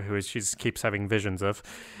earlier, who she keeps having visions of.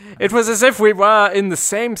 It was as if we were in the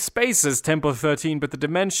same space as Temple 13, but the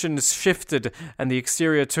dimensions shifted, and the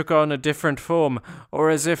exterior took on a different form, or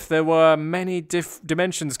as if there were many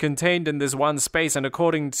dimensions contained in this one space, and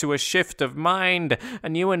according to a shift of mind, a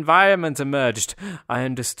new environment emerged. I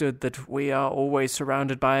understood that we are always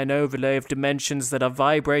surrounded by an overlay of dimensions that are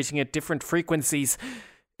vibrating at different frequencies.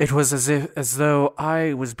 It was as though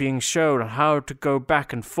I was being shown how to go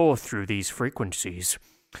back and forth through these frequencies.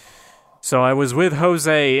 So I was with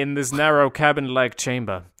Jose in this narrow cabin-like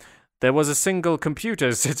chamber. There was a single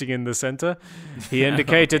computer sitting in the center. He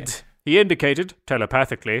indicated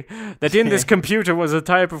telepathically that in this computer was a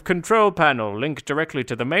type of control panel linked directly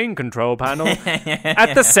to the main control panel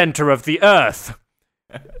at the center of the Earth.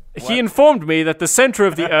 He informed me that the center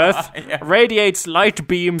of the Earth radiates light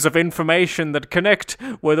beams of information that connect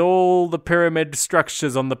with all the pyramid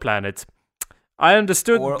structures on the planet. I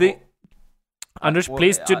understood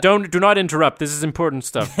please do not interrupt. This is important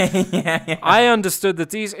stuff. I understood that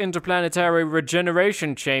these interplanetary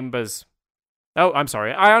regeneration chambers. Oh, I'm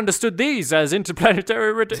sorry. I understood these as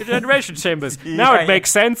interplanetary regeneration chambers. Now it makes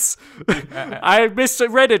sense. I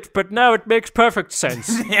misread it, but now it makes perfect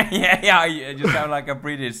sense. Yeah. You sound like a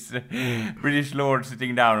British lord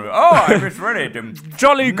sitting down. Oh, I misread it.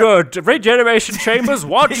 Jolly good. Regeneration chambers,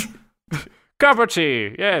 what? Cup of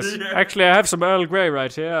tea, yes. Yeah. Actually, I have some Earl Grey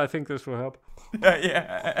right here. I think this will help.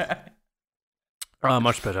 Yeah.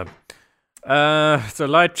 Much better. The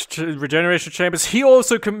light regeneration chambers. He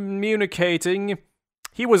was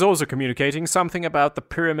also communicating something about the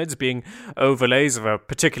pyramids being overlays of a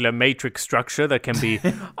particular matrix structure that can be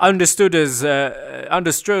understood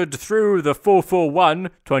through the 441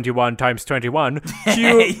 21 times 21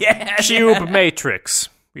 cube matrix.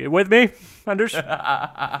 You with me, Anders?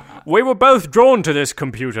 We were both drawn to this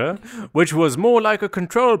computer, which was more like a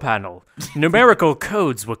control panel. Numerical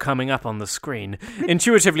codes were coming up on the screen.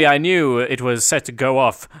 Intuitively, I knew it was set to go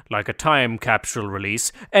off like a time capsule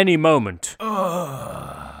release any moment.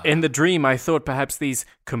 In the dream, I thought perhaps these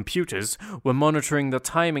computers were monitoring the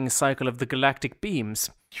timing cycle of the galactic beams.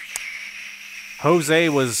 Jose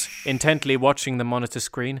was intently watching the monitor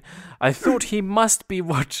screen. I thought he must be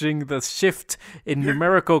watching the shift in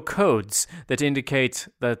numerical codes that indicate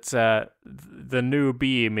that the new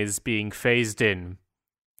beam is being phased in.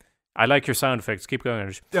 I like your sound effects. Keep going,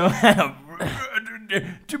 Anders. it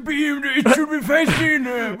should be facing.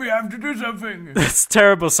 We have to do something. That's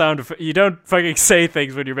terrible sound effect. You don't fucking say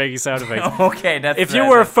things when you're making sound effects. Okay, that's. If you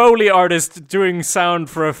were a Foley artist doing sound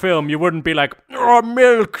for a film, you wouldn't be like, "Oh,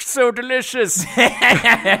 milk, so delicious."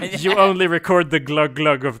 You only record the glug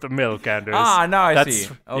glug of the milk, Anders. Now I see.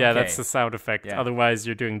 Okay. Yeah, that's the sound effect. Yeah. Otherwise,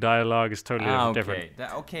 you're doing dialogue. It's totally different.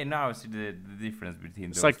 Okay, now I see the difference between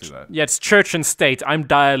It's those like, two. yeah, it's church and state. I'm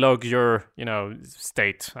dialogue, you're,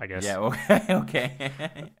 state, I guess. Yeah, okay.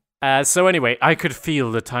 So anyway, I could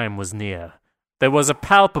feel the time was near. There was a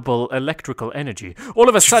palpable electrical energy. All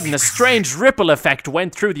of a sudden, a strange ripple effect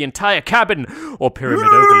went through the entire cabin, or pyramid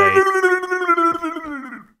overlay.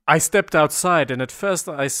 I stepped outside, and at first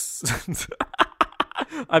I'm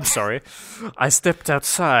sorry. I stepped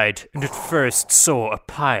outside, and at first saw a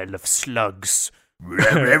pile of slugs.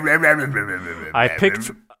 I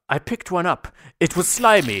picked one up. It was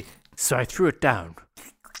slimy, so I threw it down.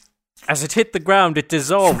 As it hit the ground, it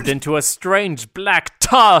dissolved into a strange black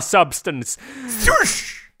tar substance.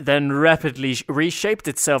 Then rapidly reshaped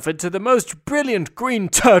itself into the most brilliant green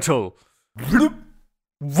turtle.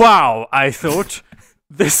 Wow, I thought.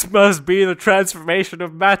 This must be the transformation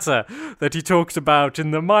of matter that he talked about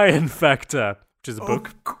in the Mayan Factor, which is a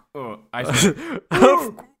book. I see.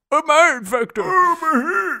 A Mayan Factor.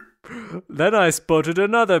 Then I spotted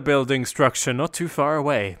another building structure not too far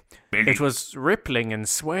away. It was rippling and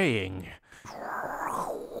swaying.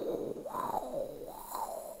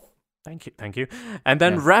 Thank you. And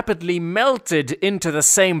then rapidly melted into the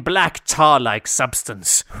same black tar-like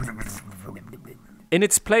substance. In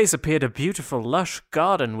its place appeared a beautiful, lush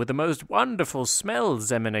garden with the most wonderful smells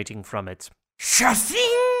emanating from it.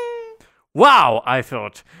 Wow, I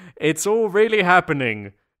thought. It's all really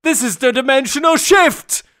happening. This is the dimensional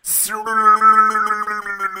shift!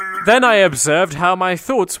 Then I observed how my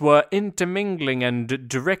thoughts were intermingling and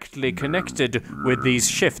directly connected with these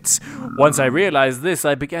shifts. Once I realized this,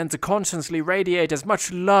 I began to consciously radiate as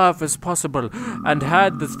much love as possible and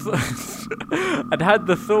had the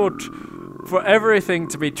thought for everything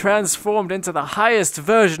to be transformed into the highest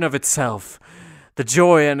version of itself. The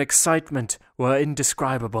joy and excitement were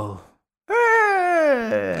indescribable.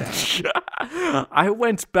 I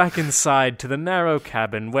went back inside to the narrow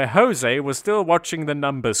cabin where Jose was still watching the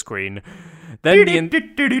number screen. Then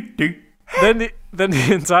the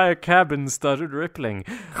entire cabin started rippling.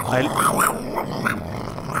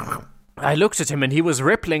 I looked at him and he was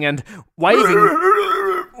rippling and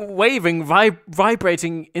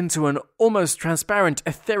vibrating into an almost transparent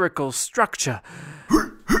etherical structure.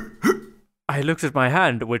 I looked at my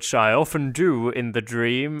hand, which I often do in the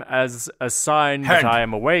dream, as a sign that I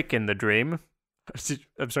am awake in the dream.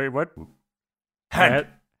 I'm sorry, what? Hand.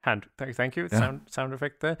 Hand. Thank you. Yeah. Sound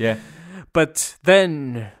effect there. Yeah. But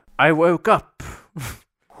then I woke up.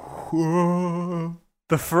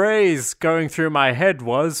 The phrase going through my head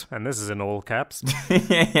was, and this is in all caps.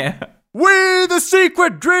 Yeah. We, the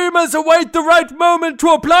secret dreamers, await the right moment to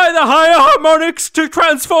apply the higher harmonics to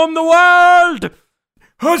transform the world.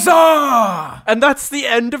 Huzzah! And that's the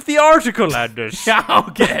end of the article, Anders.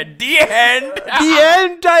 Okay, the end. The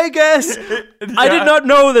end, I guess. Yeah. I did not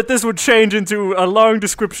know that this would change into a long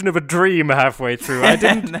description of a dream halfway through. I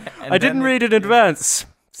didn't read it in advance.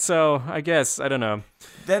 So, I guess, I don't know.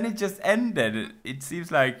 Then it just ended. It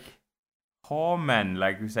seems like Haman,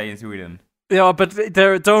 like we say in Sweden. Yeah, but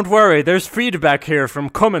don't worry. There's feedback here from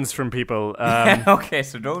comments from people. Okay,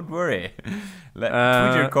 so don't worry.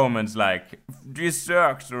 Twitter comments like, this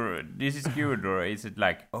sucks, or this is good, or is it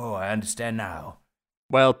like, oh, I understand now?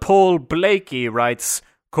 Well, Paul Blakey writes,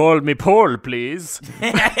 call me Paul, please.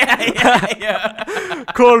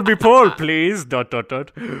 Call me Paul, please, ...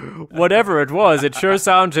 Whatever it was, it sure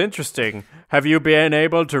sounds interesting. Have you been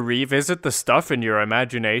able to revisit the stuff in your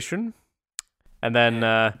imagination? And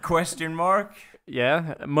then... question mark?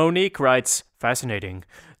 Yeah, Monique writes, fascinating.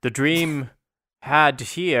 The dream had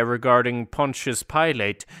here regarding Pontius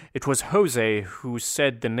Pilate, it was Jose who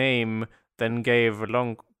said the name, then gave a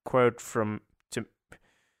long quote from...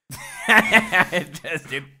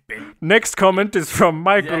 Next comment is from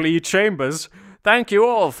Michael E. Chambers. Thank you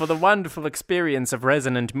all for the wonderful experience of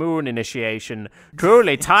Resonant Moon initiation.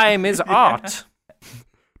 Truly, time is art.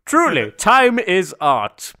 Truly, time is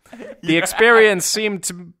art. The experience seemed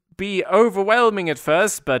to be overwhelming at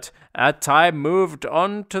first, but at time moved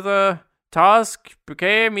on to the task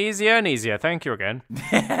became easier and easier. Thank you again.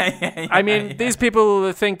 I mean, these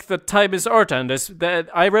people think that time is art, and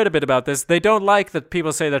I read a bit about this. They don't like that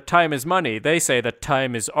people say that time is money. They say that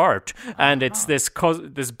time is art, and it's this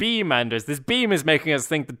beam, Anders. This beam is making us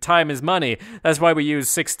think that time is money. That's why we use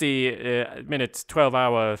 60-minute,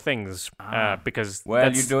 12-hour things, because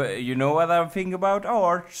you know what I think about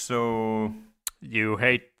art, so you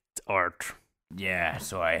hate art. Yeah,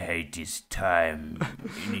 so I hate this time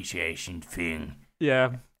initiation thing.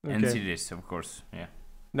 Yeah. Okay. And see this, of course. Yeah.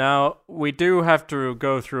 Now, we do have to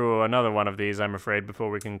go through another one of these, I'm afraid, before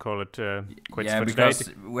we can call it quits for today. Yeah, because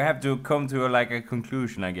we have to come to a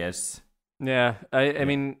conclusion, I guess. Yeah, I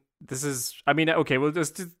mean, this is... I mean, okay, we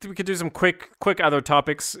could do some quick other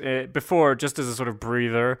topics before, just as a sort of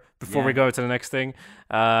breather, before we go to the next thing.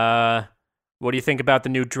 What do you think about the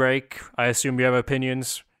new Drake? I assume you have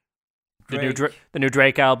opinions. The new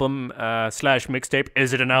Drake album / mixtape.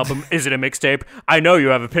 Is it an album? Is it a mixtape? I know you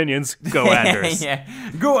have opinions. Go, Anders. Yeah,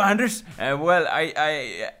 go, Anders. Well,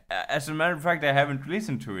 I as a matter of fact, I haven't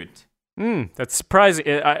listened to it. That's surprising.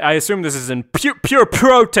 I assume this is in pure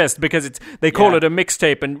protest because they call it a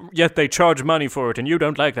mixtape, and yet they charge money for it, and you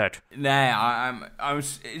don't like that. Nah,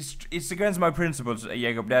 it's against my principles,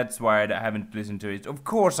 Jacob. That's why I haven't listened to it. Of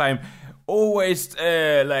course, I'm always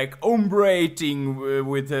ombrating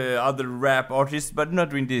with other rap artists, but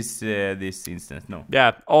not in this instance. No.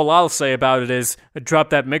 Yeah, all I'll say about it is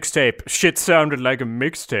drop that mixtape. Shit sounded like a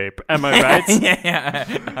mixtape. Am I right?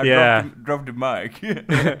 yeah. Drop the mic.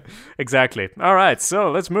 Exactly. All right,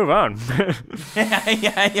 so let's move on.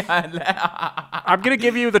 I'm gonna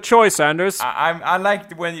give you the choice, Anders. I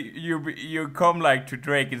like when you come like to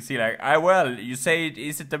Drake and see like, you say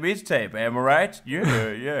is it a mixtape? Am I right?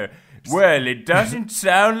 Yeah. Well, it doesn't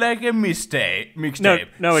sound like a mixtape.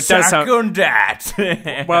 No, it does sound... Suck on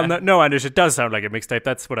that. Well, no, Anders, it does sound like a mixtape.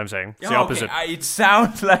 That's what I'm saying. It's the opposite. It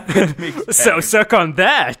sounds like a mixtape. So suck on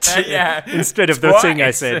that. Yeah. Instead of the thing I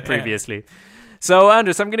said previously. So,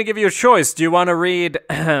 Anders, I'm going to give you a choice. Do you want to read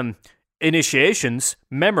Initiations,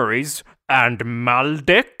 Memories, and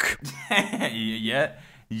Maldek?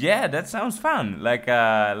 Yeah, that sounds fun. Like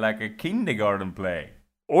a kindergarten play.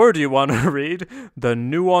 Or do you want to read The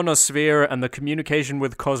Nuonosphere and the Communication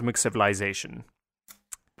with Cosmic Civilization?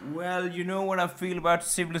 Well, you know what I feel about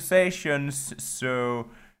civilizations, so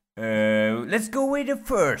let's go with the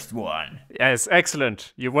first one. Yes,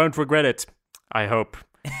 excellent. You won't regret it, I hope.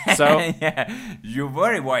 So, yeah, you're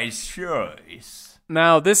very wise choice.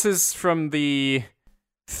 Now, this is from the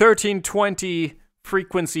 1320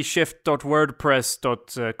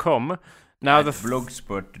 frequencyshift.wordpress.com. Now, the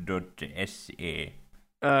blogspot.se.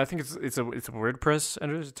 I think it's a WordPress,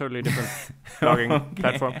 and it's a totally different blogging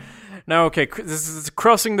platform. Now, okay, this is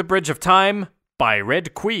Crossing the Bridge of Time by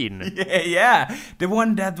Red Queen. Yeah, the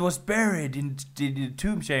one that was buried in the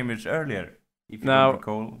tomb chambers earlier. If you don't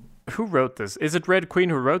recall. Who wrote this? Is it Red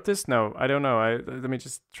Queen who wrote this? No, I don't know. Let me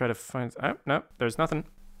just try to find... Oh, no, there's nothing.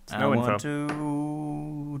 There's no info. I want to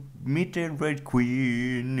meet the Red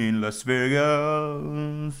Queen in Las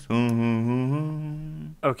Vegas.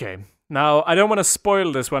 Okay. Now, I don't want to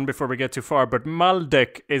spoil this one before we get too far, but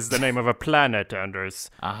Maldek is the name of a planet,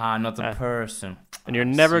 Anders. Not a person. And you're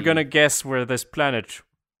never going to guess where this planet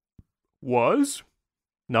was?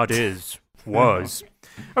 Not is. Was.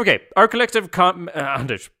 Okay, our collective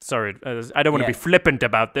Anders, sorry, I don't want to be flippant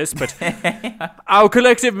about this, but our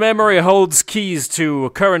collective memory holds keys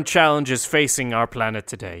to current challenges facing our planet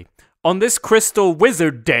today. On this Crystal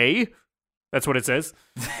Wizard Day, that's what it says.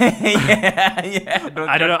 Yeah.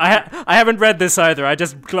 I don't know. I haven't read this either. I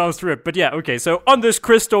just glanced through it. But yeah, okay. So on this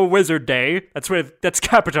Crystal Wizard Day, that's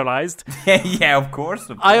capitalized. Yeah, of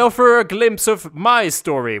course. I offer a glimpse of my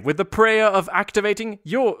story with the prayer of activating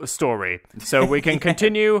your story, so we can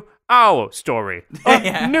continue our story,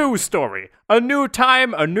 a new story, a new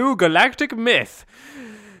time, a new galactic myth.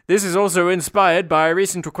 This is also inspired by a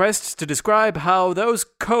recent request to describe how those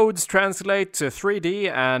codes translate to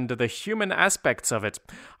 3D and the human aspects of it.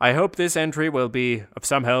 I hope this entry will be of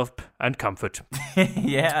some help and comfort.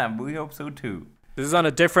 Yeah, we hope so too. This is on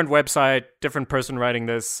a different website, different person writing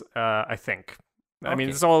this, I think. I mean,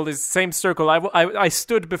 it's all this same circle. I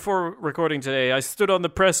stood before recording today. I stood on the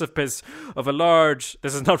precipice of a large...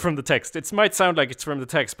 This is not from the text. It might sound like it's from the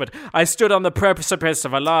text, but I stood on the precipice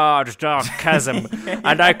of a large, dark chasm,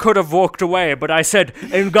 and I could have walked away, but I said,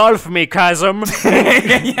 engulf me, chasm. But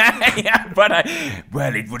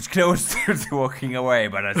it was close to walking away,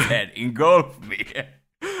 but I said, engulf me.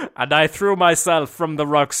 and I threw myself from the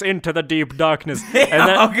rocks into the deep darkness.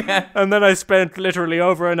 And then I spent literally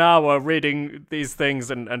over an hour reading these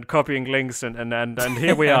things and copying links, and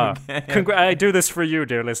here we are. I do this for you,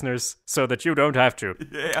 dear listeners, so that you don't have to.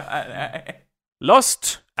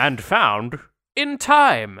 Lost and found in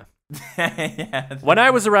time. When I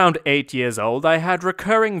was around 8 years old, I had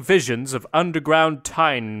recurring visions of underground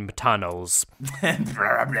time tunnels.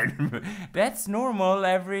 That's normal.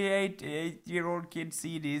 Every 8-year-old kid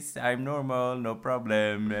see this. I'm normal, no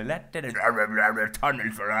problem.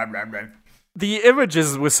 The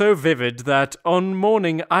images were so vivid that on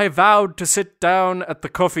morning I vowed to sit down at the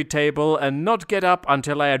coffee table and not get up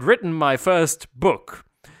until I had written my first book.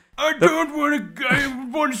 I don't want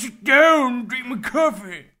to sit down, drink my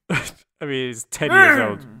coffee. I mean, he's 10 years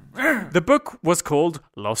old. The book was called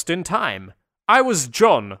Lost in Time. I was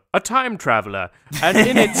John, a time traveler, and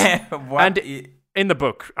in it, in the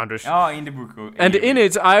book, Anders. Oh, in the book. And in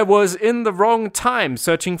it, I was in the wrong time,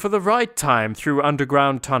 searching for the right time through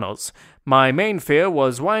underground tunnels. My main fear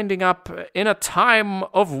was winding up in a time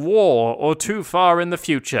of war or too far in the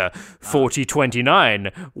future,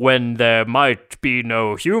 4029, when there might be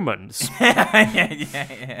no humans.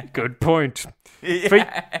 Good point.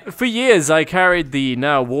 For years, I carried the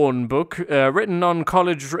now worn book, written on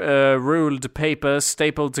college-ruled paper,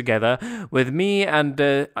 stapled together, with me, and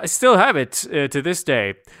I still have it to this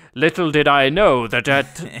day. Little did I know that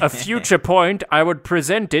at a future point, I would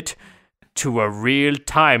present it to a real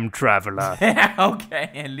time traveler.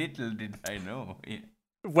 Okay, little did I know. Yeah.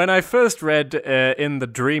 When I first read in the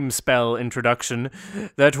Dream Spell introduction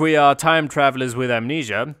that we are time travelers with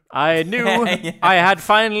amnesia, I knew I had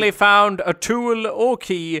finally found a tool or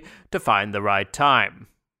key to find the right time.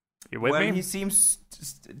 You with me? Well, he seems...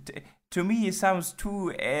 To me, he sounds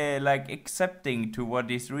too, accepting to what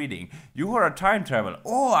he's reading. You are a time traveler.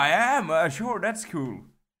 Oh, I am? Sure, that's cool.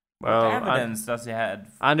 Well, what evidence does he have?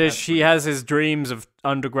 And he has his dreams of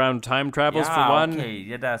underground time travels, for one. Okay,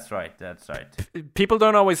 yeah, that's right. People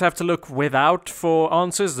don't always have to look without for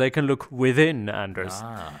answers. They can look within, Anders.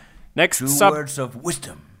 Next, words of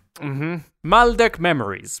wisdom. Maldek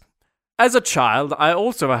memories. As a child, I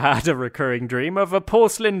also had a recurring dream of a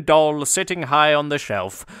porcelain doll sitting high on the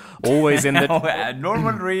shelf, always in the...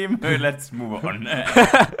 normal dream, let's move on.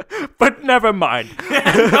 But never mind.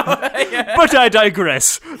 But I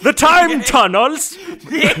digress. The time tunnels!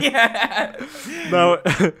 No,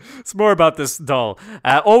 it's more about this doll.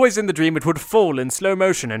 Always in the dream, it would fall in slow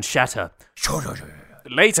motion and shatter.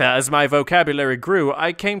 Later, as my vocabulary grew,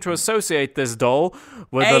 I came to associate this doll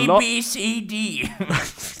with A, B, C, D.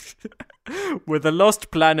 with the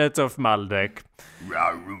lost planet of Maldek.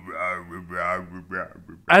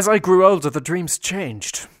 As I grew older, the dreams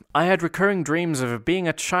changed. I had recurring dreams of being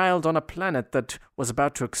a child on a planet that was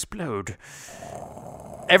about to explode.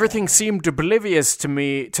 Everything seemed oblivious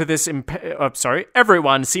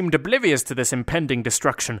everyone seemed oblivious to this impending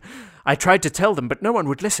destruction. I tried to tell them, but no one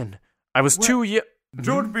would listen. I was too young.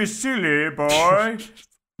 Don't be silly, boy.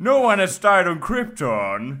 No one has died on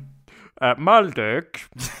Krypton. Maldek,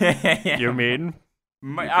 you mean?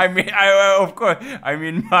 Of course, I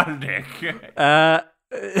mean Maldek.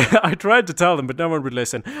 I tried to tell them, but no one would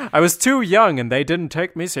listen. I was too young, and they didn't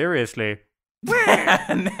take me seriously.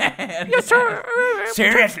 Yes, sir.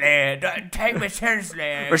 Seriously, don't take me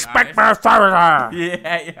seriously. Respect my authority.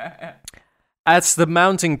 Yeah. As the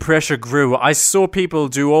mounting pressure grew, I saw people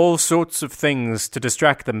do all sorts of things to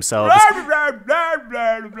distract themselves.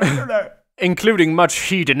 Including much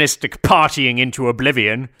hedonistic partying into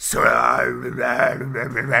oblivion.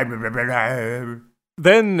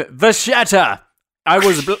 Then the shatter.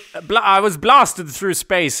 I was blasted through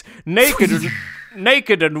space,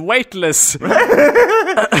 naked and weightless,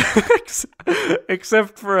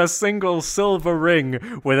 except for a single silver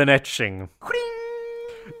ring with an etching.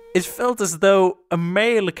 It felt as though a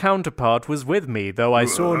male counterpart was with me, though I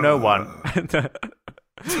saw no one.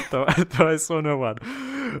 Though I saw no one.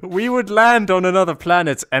 We would land on another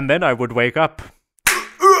planet, and then I would wake up.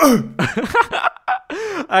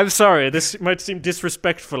 I'm sorry, this might seem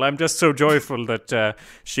disrespectful. I'm just so joyful that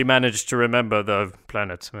she managed to remember the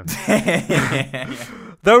planet.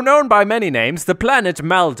 Though known by many names, the planet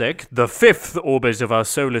Maldek, the fifth orbit of our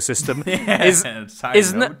solar system, is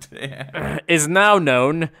now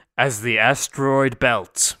known as the asteroid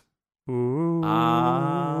belt. Ooh.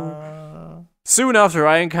 Soon after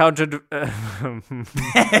I encountered...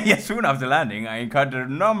 soon after landing, I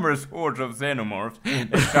encountered numerous hordes of xenomorphs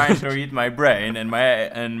trying to eat my brain and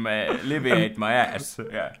alleviate my ass.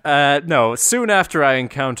 Yeah. No, soon after I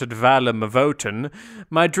encountered Vala Mavoten,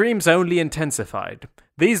 my dreams only intensified.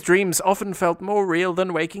 These dreams often felt more real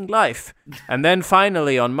than waking life. And then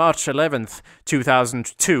finally, on March 11th,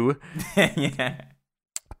 2002,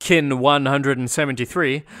 Kin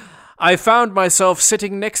 173... I found myself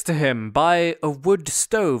sitting next to him by a wood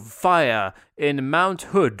stove fire in Mount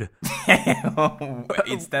Hood.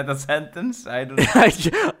 Is that a sentence? I don't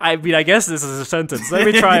know. I mean, I guess this is a sentence. Let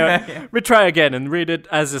me try again and read it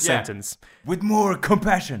as a sentence. With more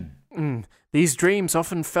compassion. These dreams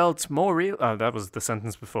often felt more real. Oh, that was the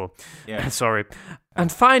sentence before. Yeah. Sorry.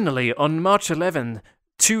 And finally, on March 11,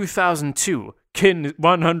 2002, Kin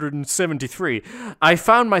 173, I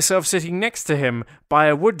found myself sitting next to him by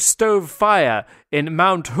a wood stove fire in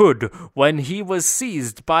Mount Hood when he was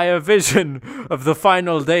seized by a vision of the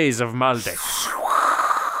final days of Maldek.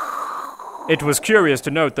 It was curious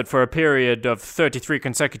to note that for a period of 33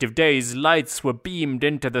 consecutive days, lights were beamed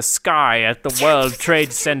into the sky at the World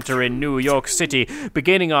Trade Center in New York City,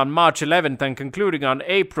 beginning on March 11th and concluding on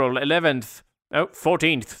April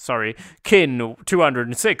 14th, Kin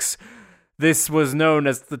 206. This was known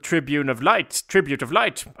as the Tribute of Light,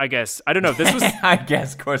 I guess. I don't know. This was... I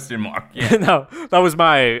guess, question mark. Yeah. No, that was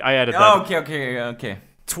I added that. Okay.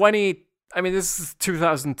 This is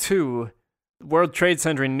 2002. World Trade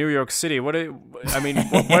Center in New York City. What do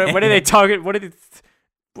they target?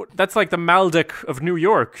 That's like the Maldek of New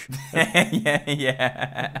York.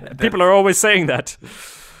 Yeah. People are always saying that.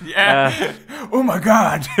 Yeah. Oh my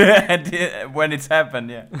God. When it's happened,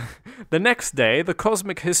 yeah. The next day, the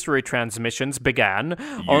Cosmic History transmissions began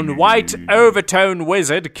on White Overtone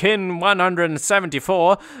Wizard Kin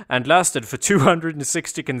 174 and lasted for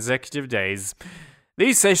 260 consecutive days.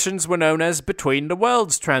 These sessions were known as Between the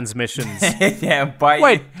Worlds transmissions.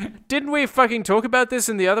 Wait, didn't we fucking talk about this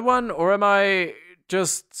in the other one? Or am I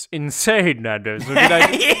just insane, Anders? Or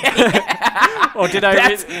did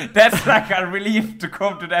I... That's like a relief to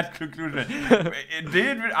come to that conclusion.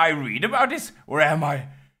 Did I read about this? Or am I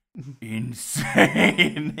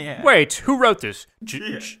insane? Yeah. Wait, who wrote this?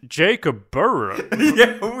 Jacob Burrow.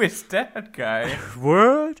 Yeah, who is that guy?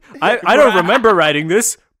 What? I don't remember writing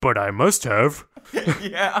this, but I must have.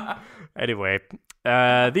 Yeah. Anyway,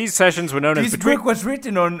 these sessions were known as... This book was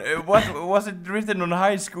written on... was it written on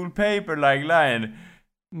high school paper like line?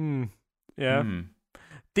 Yeah.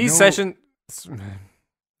 These sessions...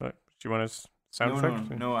 What, do you want to sound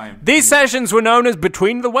effect? No, These sessions were known as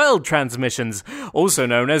Between the World transmissions, also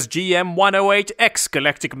known as GM108X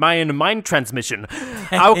Galactic Mayan Mind Transmission.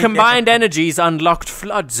 Our combined energies unlocked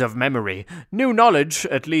floods of memory. New knowledge,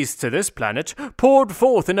 at least to this planet, poured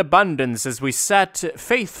forth in abundance as we sat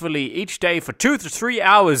faithfully each day for 2 to 3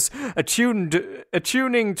 hours,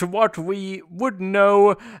 attuning to what we would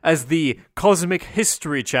know as the Cosmic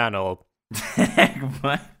History Channel.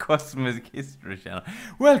 Cosmic History Channel.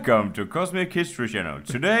 Welcome to Cosmic History Channel.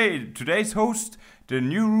 Today's host, the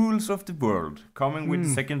new rules of the world, coming with the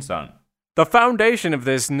second sun. The foundation of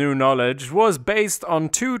this new knowledge was based on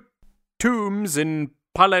 2 tombs in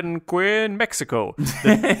Palenque, Mexico.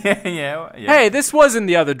 Yeah. Hey, this wasn't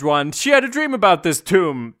the other one. She had a dream about this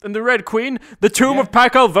tomb. And the Red Queen, the tomb of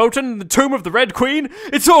Pakal Votan, the tomb of the Red Queen.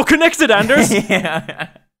 It's all connected, Anders.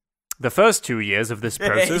 Yeah. The first 2 years of this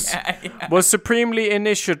process was supremely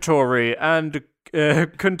initiatory and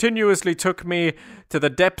continuously took me to the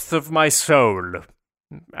depths of my soul.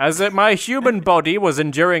 As my human body was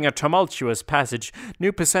enduring a tumultuous passage,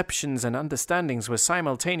 new perceptions and understandings were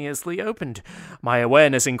simultaneously opened. My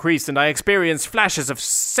awareness increased and I experienced flashes of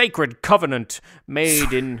sacred covenant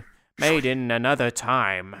made in another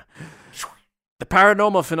time. The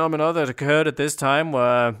paranormal phenomena that occurred at this time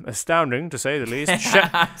were astounding, to say the least,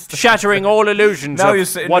 shattering all illusions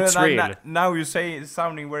what's real. Now you say it's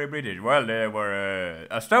sounding very British. Well, they were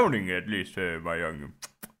astounding, at least, my young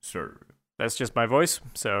sir. That's just my voice,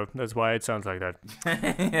 so that's why it sounds like that.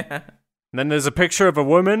 And then there's a picture of a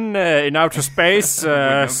woman in outer space. With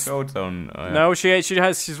no clothes on. No,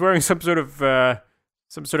 she's wearing some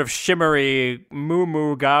sort of shimmery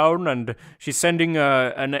moo gown, and she's sending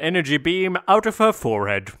an energy beam out of her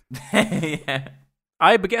forehead. Yeah.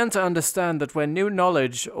 I began to understand that when new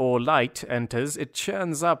knowledge or light enters, it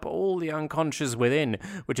churns up all the unconscious within,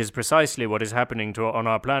 which is precisely what is happening on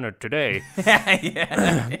our planet today.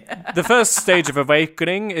 The first stage of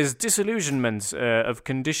awakening is disillusionment of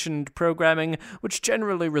conditioned programming, which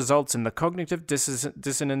generally results in the cognitive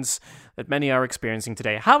dissonance that many are experiencing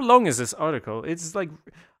today. How long is this article? It's like...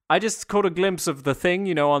 I just caught a glimpse of the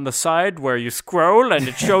thing, on the side where you scroll and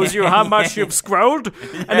it shows you how much you've scrolled,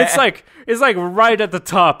 and it's like right at the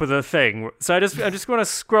top of the thing. So I just want to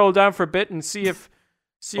scroll down for a bit and see if.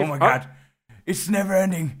 Oh my god, it's never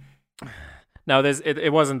ending. No,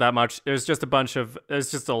 it wasn't that much. There's just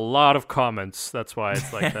a lot of comments. That's why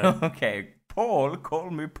it's like that. Okay, Paul, call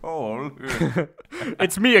me Paul.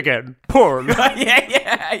 It's me again, Paul.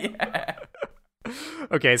 yeah.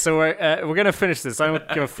 Okay, so we're gonna finish this. I don't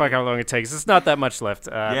give a fuck how long it takes. It's not that much left.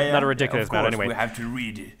 Not a ridiculous amount, anyway. We have to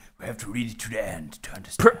read it. We have to read it to the end to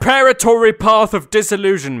understand. Preparatory path of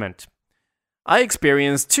disillusionment. I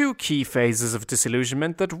experienced 2 key phases of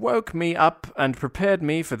disillusionment that woke me up and prepared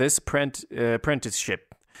me for this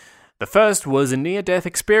apprenticeship. The first was a near-death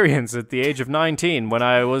experience at the age of 19 when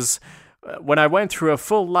I went through a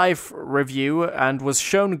full life review and was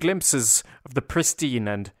shown glimpses of the pristine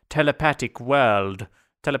and telepathic world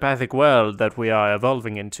that we are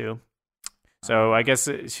evolving into. So I guess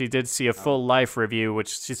she did see a full life review,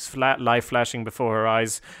 which she's life flashing before her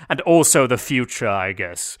eyes, and also the future, I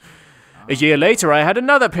guess. A year later, I had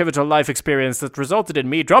another pivotal life experience that resulted in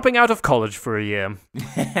me dropping out of college for a year.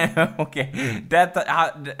 Okay, that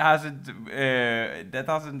hasn't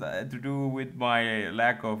to do with my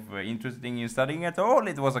lack of interest in studying at all.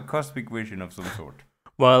 It was a cosmic vision of some sort.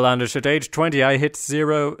 Well, Anders, at age 20, I hit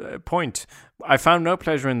 0 point. I found no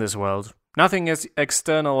pleasure in this world. Nothing as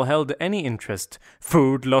external held any interest.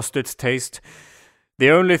 Food lost its taste.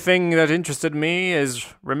 The only thing that interested me is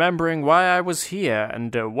remembering why I was here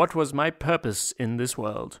and what was my purpose in this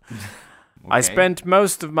world. Okay. I spent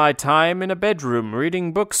most of my time in a bedroom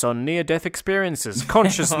reading books on near-death experiences,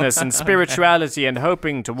 consciousness and spirituality, and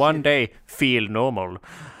hoping to one day feel normal.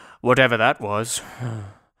 Whatever that was.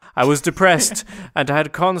 I was depressed and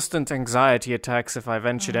had constant anxiety attacks if I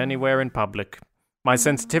ventured anywhere in public. My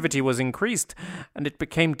sensitivity was increased, and it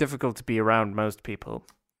became difficult to be around most people.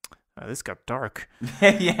 This got dark.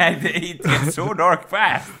 Yeah, it gets so dark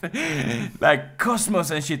fast. Like cosmos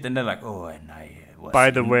and shit, and they're like, oh, and I was By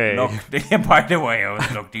the way, I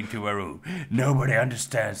was locked into a room. Nobody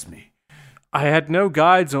understands me. I had no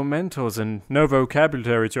guides or mentors and no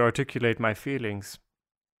vocabulary to articulate my feelings.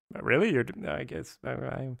 Really? I guess.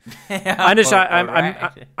 Anish,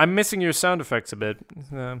 I'm missing your sound effects a bit.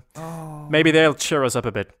 Maybe they'll cheer us up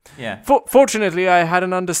a bit. Yeah. Fortunately, I had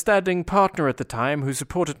an understanding partner at the time who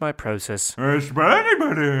supported my process.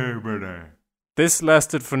 This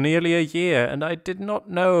lasted for nearly a year, and I did not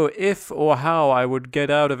know if or how I would get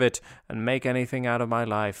out of it and make anything out of my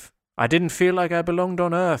life. I didn't feel like I belonged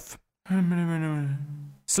on Earth.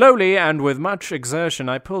 Slowly and with much exertion,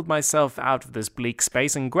 I pulled myself out of this bleak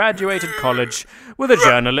space and graduated college with a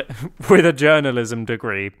journalism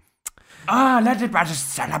degree.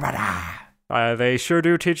 They sure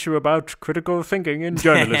do teach you about critical thinking in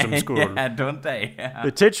journalism school. Yeah, don't they? Yeah.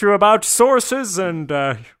 They teach you about sources and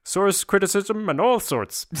source criticism and all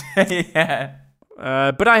sorts. Yeah.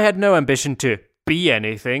 But I had no ambition to be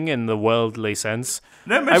anything in the worldly sense.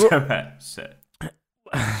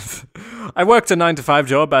 I worked a 9-to-5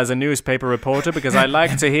 job as a newspaper reporter because I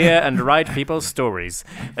like to hear and write people's stories.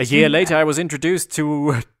 A year later, I was introduced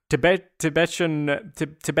to Tibetan.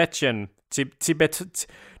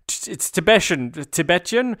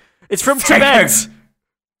 It's from Tibet.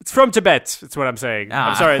 It's from Tibet. That's what I'm saying.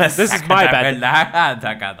 I'm sorry. This is my bad.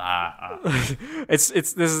 This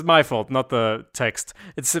is my fault, not the text.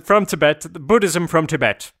 It's from Tibet. Buddhism from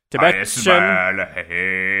Tibet.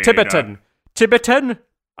 Tibetan.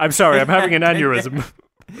 I'm sorry, I'm having an aneurysm.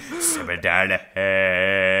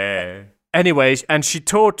 Anyway, and she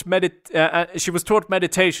was taught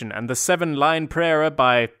meditation and the 7-line prayer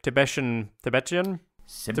by Tibetan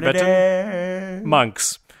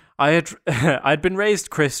monks. I'd been raised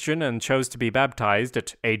Christian and chose to be baptized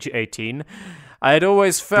at age 18. I had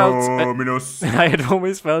always felt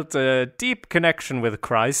a deep connection with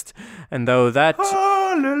Christ, and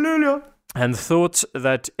thought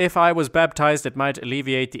that if I was baptized, it might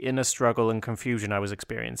alleviate the inner struggle and confusion I was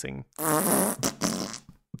experiencing.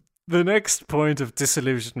 The next point of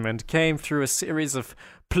disillusionment came through a series of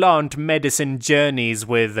plant medicine journeys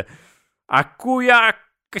with Ayahuasca,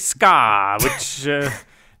 which...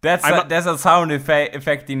 That's a sound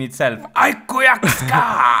effect in itself.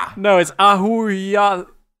 Ayahuasca! No, it's Ayahuasca.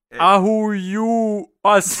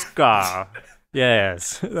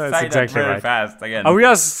 Yes, that's Say exactly that very right. fast again.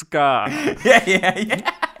 Ayahuasca.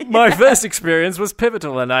 Yeah. My first experience was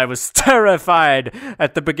pivotal, and I was terrified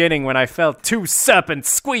at the beginning when I felt 2 serpents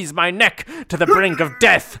squeeze my neck to the brink of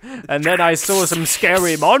death, and then I saw some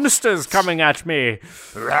scary monsters coming at me.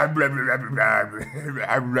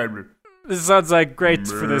 This sounds like great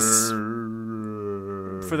for this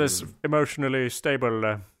for this emotionally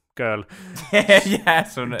stable girl. Yeah,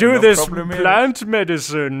 so do this plant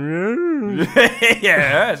medicine.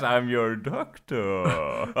 Yes, I'm your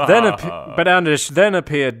doctor. But Anders, then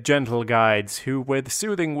appeared gentle guides who with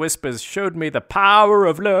soothing whispers showed me the power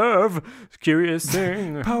of love. Curious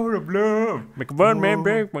thing. Power of love. Make one man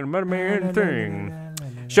break one man thing.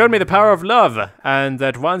 Showed me the power of love, and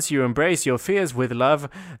that once you embrace your fears with love,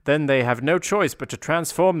 then they have no choice but to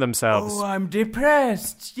transform themselves. Oh, I'm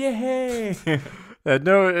depressed. Yay.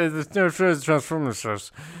 There's no choice to transform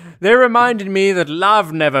themselves. They reminded me that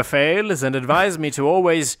love never fails and advised me to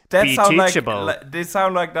always be teachable. They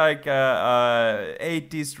sound like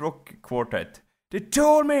 80s rock quartet. They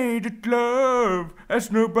told me that love has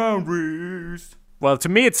no boundaries. Well, to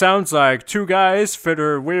me it sounds like two guys fed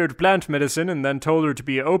her weird plant medicine and then told her to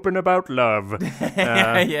be open about love.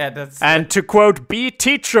 Yeah, that's... And to, quote, be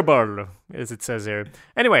teachable, as it says here.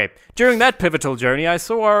 Anyway, during that pivotal journey, I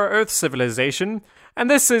saw our Earth civilization, and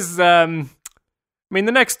this is, the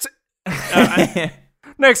next...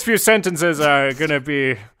 next few sentences are gonna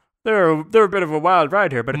be... They're a bit of a wild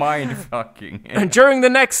ride here, but mind-fucking. And during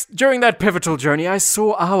that pivotal journey, I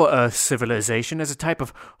saw our Earth civilization as a type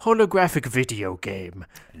of holographic video game.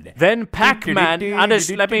 Then Pac-Man...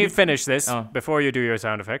 Anders, let me finish this before you do your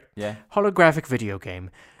sound effect. Yeah. Holographic video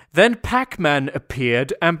game. Then Pac-Man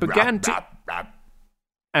appeared and began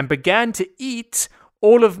to eat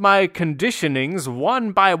all of my conditionings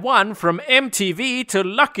one by one, from MTV to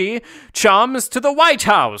Lucky Charms to the White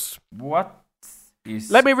House. What?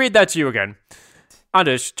 Let me read that to you again.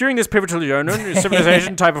 Anders, during this pivotal journey,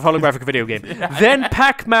 civilization type of holographic video game. Then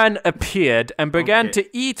Pac-Man appeared and began to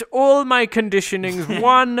eat all my conditionings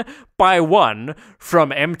one by one,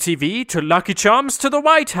 from MTV to Lucky Charms to the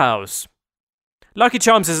White House. Lucky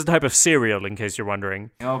Charms is a type of cereal, in case you're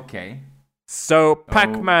wondering. Okay. So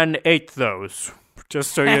Pac-Man ate those,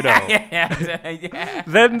 just so you know.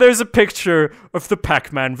 Then there's a picture of the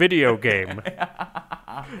Pac-Man video game.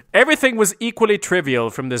 Everything was equally trivial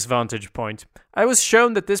from this vantage point. I was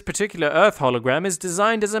shown that this particular Earth hologram is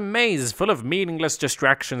designed as a maze full of meaningless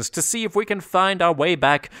distractions to see if we can find our way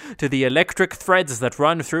back to the electric threads that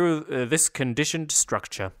run through this conditioned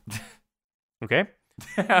structure. Okay?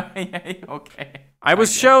 Okay. I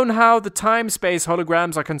was shown how the time-space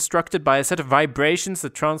holograms are constructed by a set of vibrations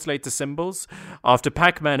that translate to symbols. After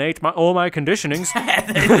Pac-Man ate all my conditionings...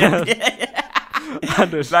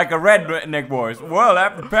 It's like a redneck voice. Well,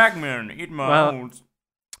 after Pac-Man ate my own...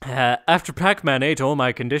 After Pac-Man ate all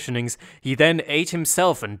my conditionings, he then ate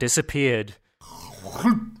himself and disappeared.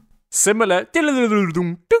 Similar to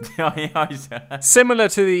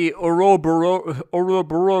the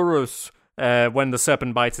Ouroboros, when the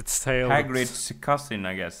serpent bites its tail. Hagrid's cousin,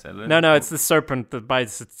 I guess. No, it's the serpent that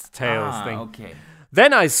bites its tail thing. Okay.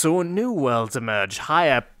 Then I saw new worlds emerge,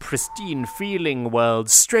 higher, pristine feeling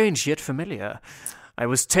worlds, strange yet familiar. I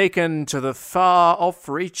was taken to the far-off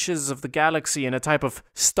reaches of the galaxy in a type of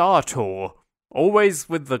star tour, always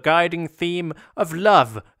with the guiding theme of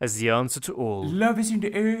love as the answer to all. Love is in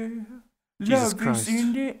the air. Jesus Love Christ. is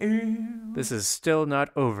in the air. This is still not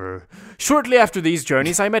over. Shortly after these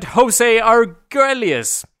journeys, I met Jose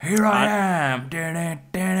Arguelles. Here I am, down,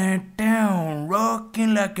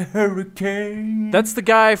 rocking like a hurricane. That's the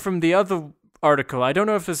guy from the other article. I don't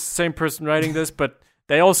know if it's the same person writing this, but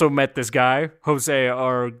they also met this guy, Jose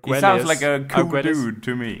Arguelles. He sounds like a cool dude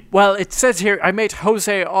to me. Well, it says here, I met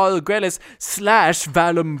Jose Arguelles /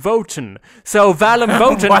 Valum Voten. So Valum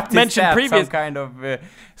Voten mentioned previous...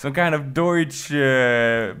 Some kind of Deutsch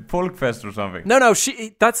Folkfest or something. No,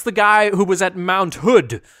 that's the guy who was at Mount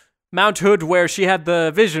Hood. Mount Hood, where she had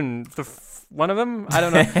the vision. One of them? I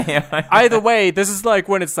don't know. Either way, this is like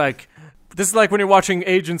when you're watching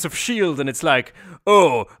Agents of S.H.I.E.L.D. and it's like,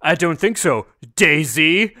 oh, I don't think so,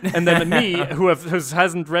 Daisy. And then me, who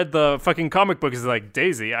hasn't read the fucking comic book, is like,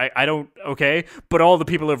 Daisy, I don't, okay. But all the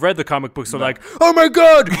people who have read the comic books are like, oh my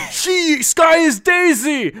god, Sky is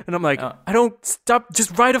Daisy. And I'm like, I don't, stop,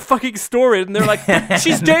 just write a fucking story. And they're like,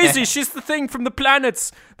 she's Daisy, she's the thing from the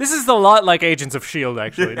planets. This is a lot like Agents of S.H.I.E.L.D.,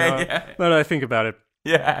 actually, now that I think about it.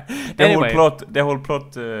 Yeah, the whole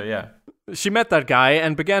plot, yeah. She met that guy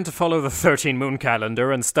and began to follow the 13-moon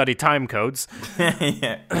calendar and study time codes.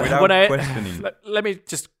 Yeah, without questioning. Let me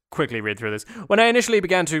just quickly read through this. When I initially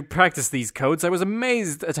began to practice these codes, I was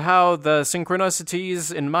amazed at how the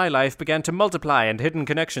synchronicities in my life began to multiply and hidden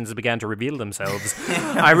connections began to reveal themselves.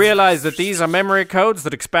 I realized that these are memory codes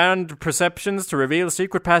that expand perceptions to reveal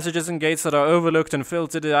secret passages and gates that are overlooked and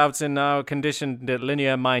filtered out in our conditioned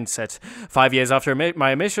linear mindset. 5 years after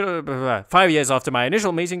my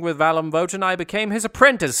initial meeting with Valum Votan, I became his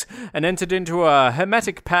apprentice and entered into a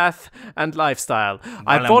hermetic path and lifestyle.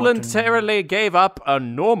 I voluntarily gave up a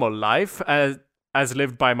normal life as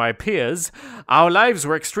lived by my peers. Our lives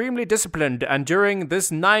were extremely disciplined, and during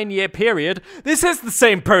this 9-year period, this is the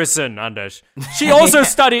same person, Anders. She also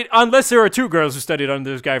studied, unless there are two girls who studied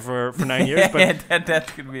under this guy for 9 years. But that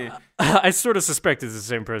could be. I sort of suspect it's the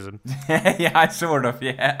same person. Yeah, sort of,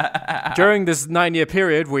 yeah. During this 9-year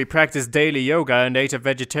period, we practiced daily yoga and ate a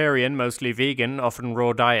vegetarian, mostly vegan, often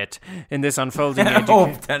raw diet. In this unfolding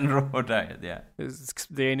often raw diet, yeah.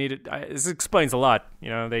 This explains a lot.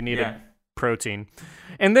 They needed protein.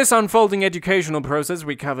 In this unfolding educational process,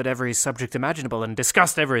 we covered every subject imaginable and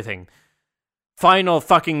discussed everything. Final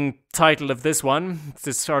fucking title of this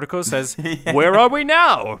article says, Where are we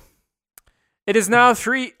now? It is now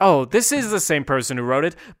this is the same person who wrote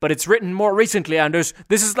it, but it's written more recently, Anders.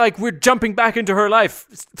 This is like we're jumping back into her life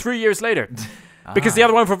 3 years later. Because the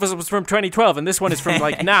other one was from 2012, and this one is from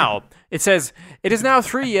now. It says, it is now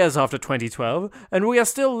 3 years after 2012, and we are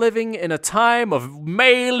still living in a time of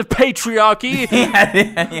male patriarchy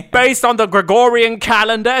based on the Gregorian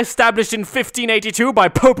calendar established in 1582 by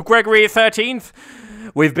Pope Gregory XIII.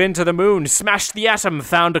 We've been to the moon, smashed the atom,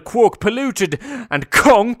 found a quark, polluted and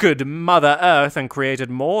conquered Mother Earth, and created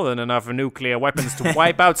more than enough nuclear weapons to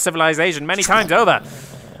wipe out civilization many times over.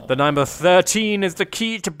 The number 13 is the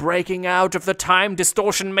key to breaking out of the time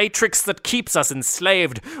distortion matrix that keeps us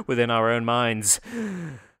enslaved within our own minds.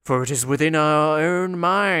 For it is within our own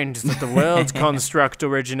minds that the world construct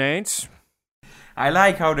originates. I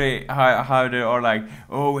like how they are like,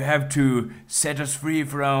 we have to set us free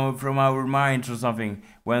from our minds or something,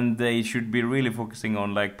 when they should be really focusing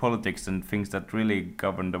on politics and things that really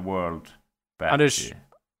govern the world.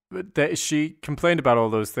 She complained about all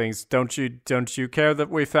those things. Don't you care that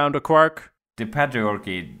we found a quark? The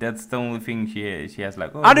patriarchy. That's the only thing she has.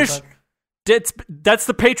 Anders, that's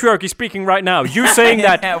the patriarchy speaking right now. You saying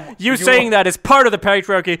that saying that is part of the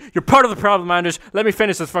patriarchy. You're part of the problem, Anders. Let me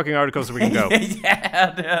finish this fucking article so we can go.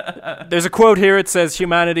 There's a quote here. It says,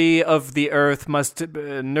 humanity of the earth must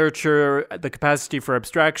nurture the capacity for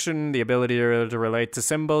abstraction, the ability to relate to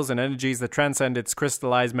symbols and energies that transcend its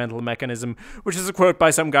crystallized mental mechanism, which is a quote by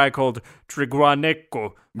some guy called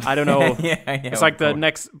Triguaneko. I don't know. It's like the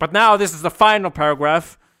next. But now this is the final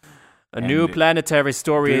paragraph. A new planetary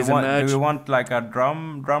story is emerging. Do you want a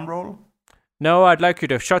drum roll? No, I'd like you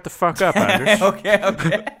to shut the fuck up, Anders. Okay.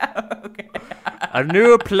 A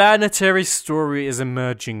new planetary story is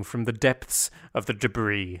emerging from the depths of the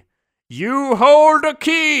debris. You hold a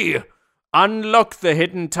key! Unlock the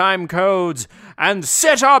hidden time codes and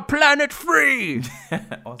set our planet free!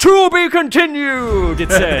 To be continued,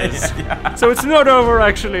 it says. So it's not over,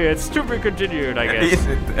 actually. It's to be continued, I guess. Is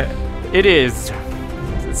it? It is.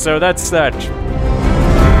 So that's that.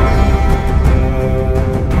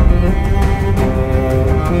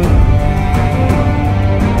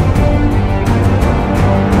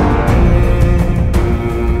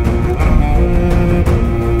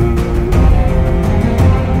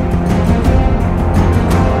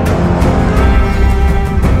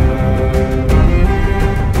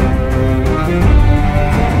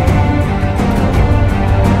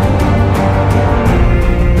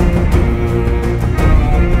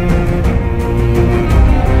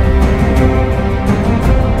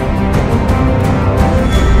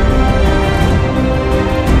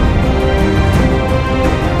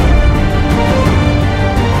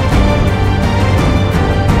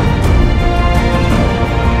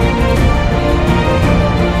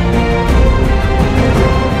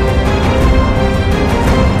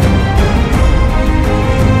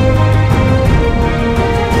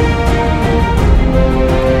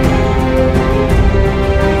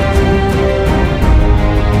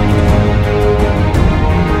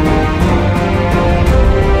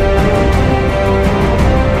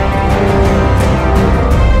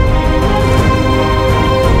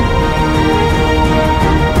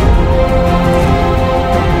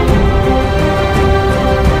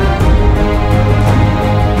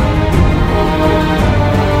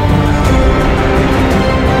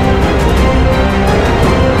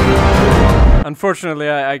 Unfortunately,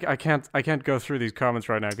 I can't go through these comments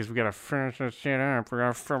right now because we gotta finish this shit up. We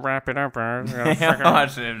gotta wrap it up. We gotta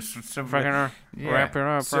wrap it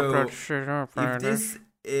up. So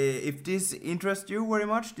if this interests you very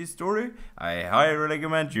much, this story, I highly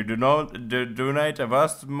recommend you donate a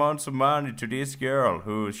vast amounts of money to this girl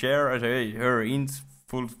who shared her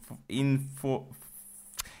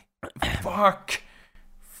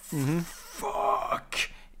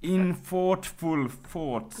thoughtful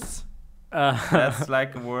thoughts. That's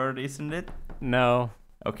like a word, isn't it? No.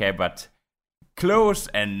 Okay, but close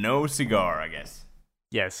and no cigar, I guess.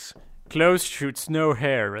 Yes. Close shoots no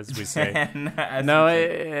hair, as we say.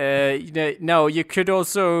 No, you could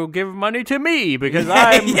also give money to me, because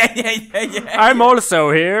I'm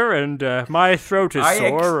also here, and my throat is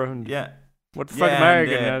sore. And what the fuck am I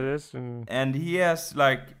gonna do this? And he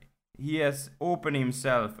has opened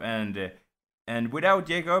himself, and without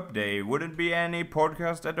Jacob, there wouldn't be any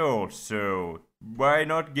podcast at all. So why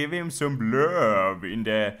not give him some love in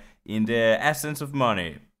the essence of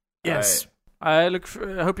money? Yes. I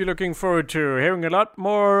hope you're looking forward to hearing a lot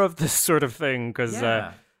more of this sort of thing, because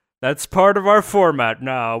that's part of our format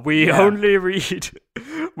now. We only read.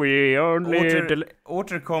 We only...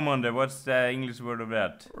 Återkommande, what's the English word of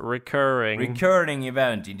that? Recurring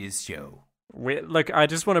event in this show. I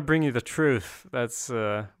just want to bring you the truth. That's,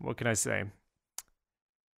 what can I say?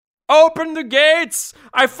 Open the gates!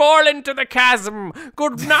 I fall into the chasm!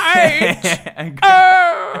 Good night!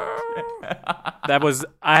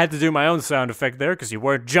 I had to do my own sound effect there, because you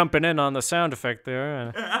weren't jumping in on the sound effect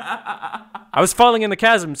there. I was falling in the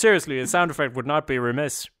chasm, seriously, a sound effect would not be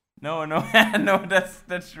remiss. No,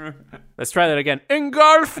 that's true. Let's try that again.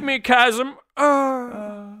 Engulf me, chasm!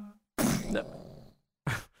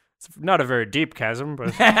 It's not a very deep chasm,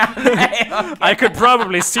 but I could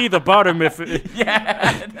probably see the bottom if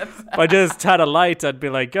I just had a light. I'd be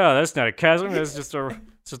like, "Oh, that's not a chasm. That's just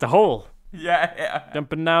a hole." Yeah.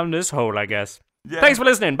 Jumping down this hole, I guess. Yeah. Thanks for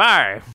listening. Bye.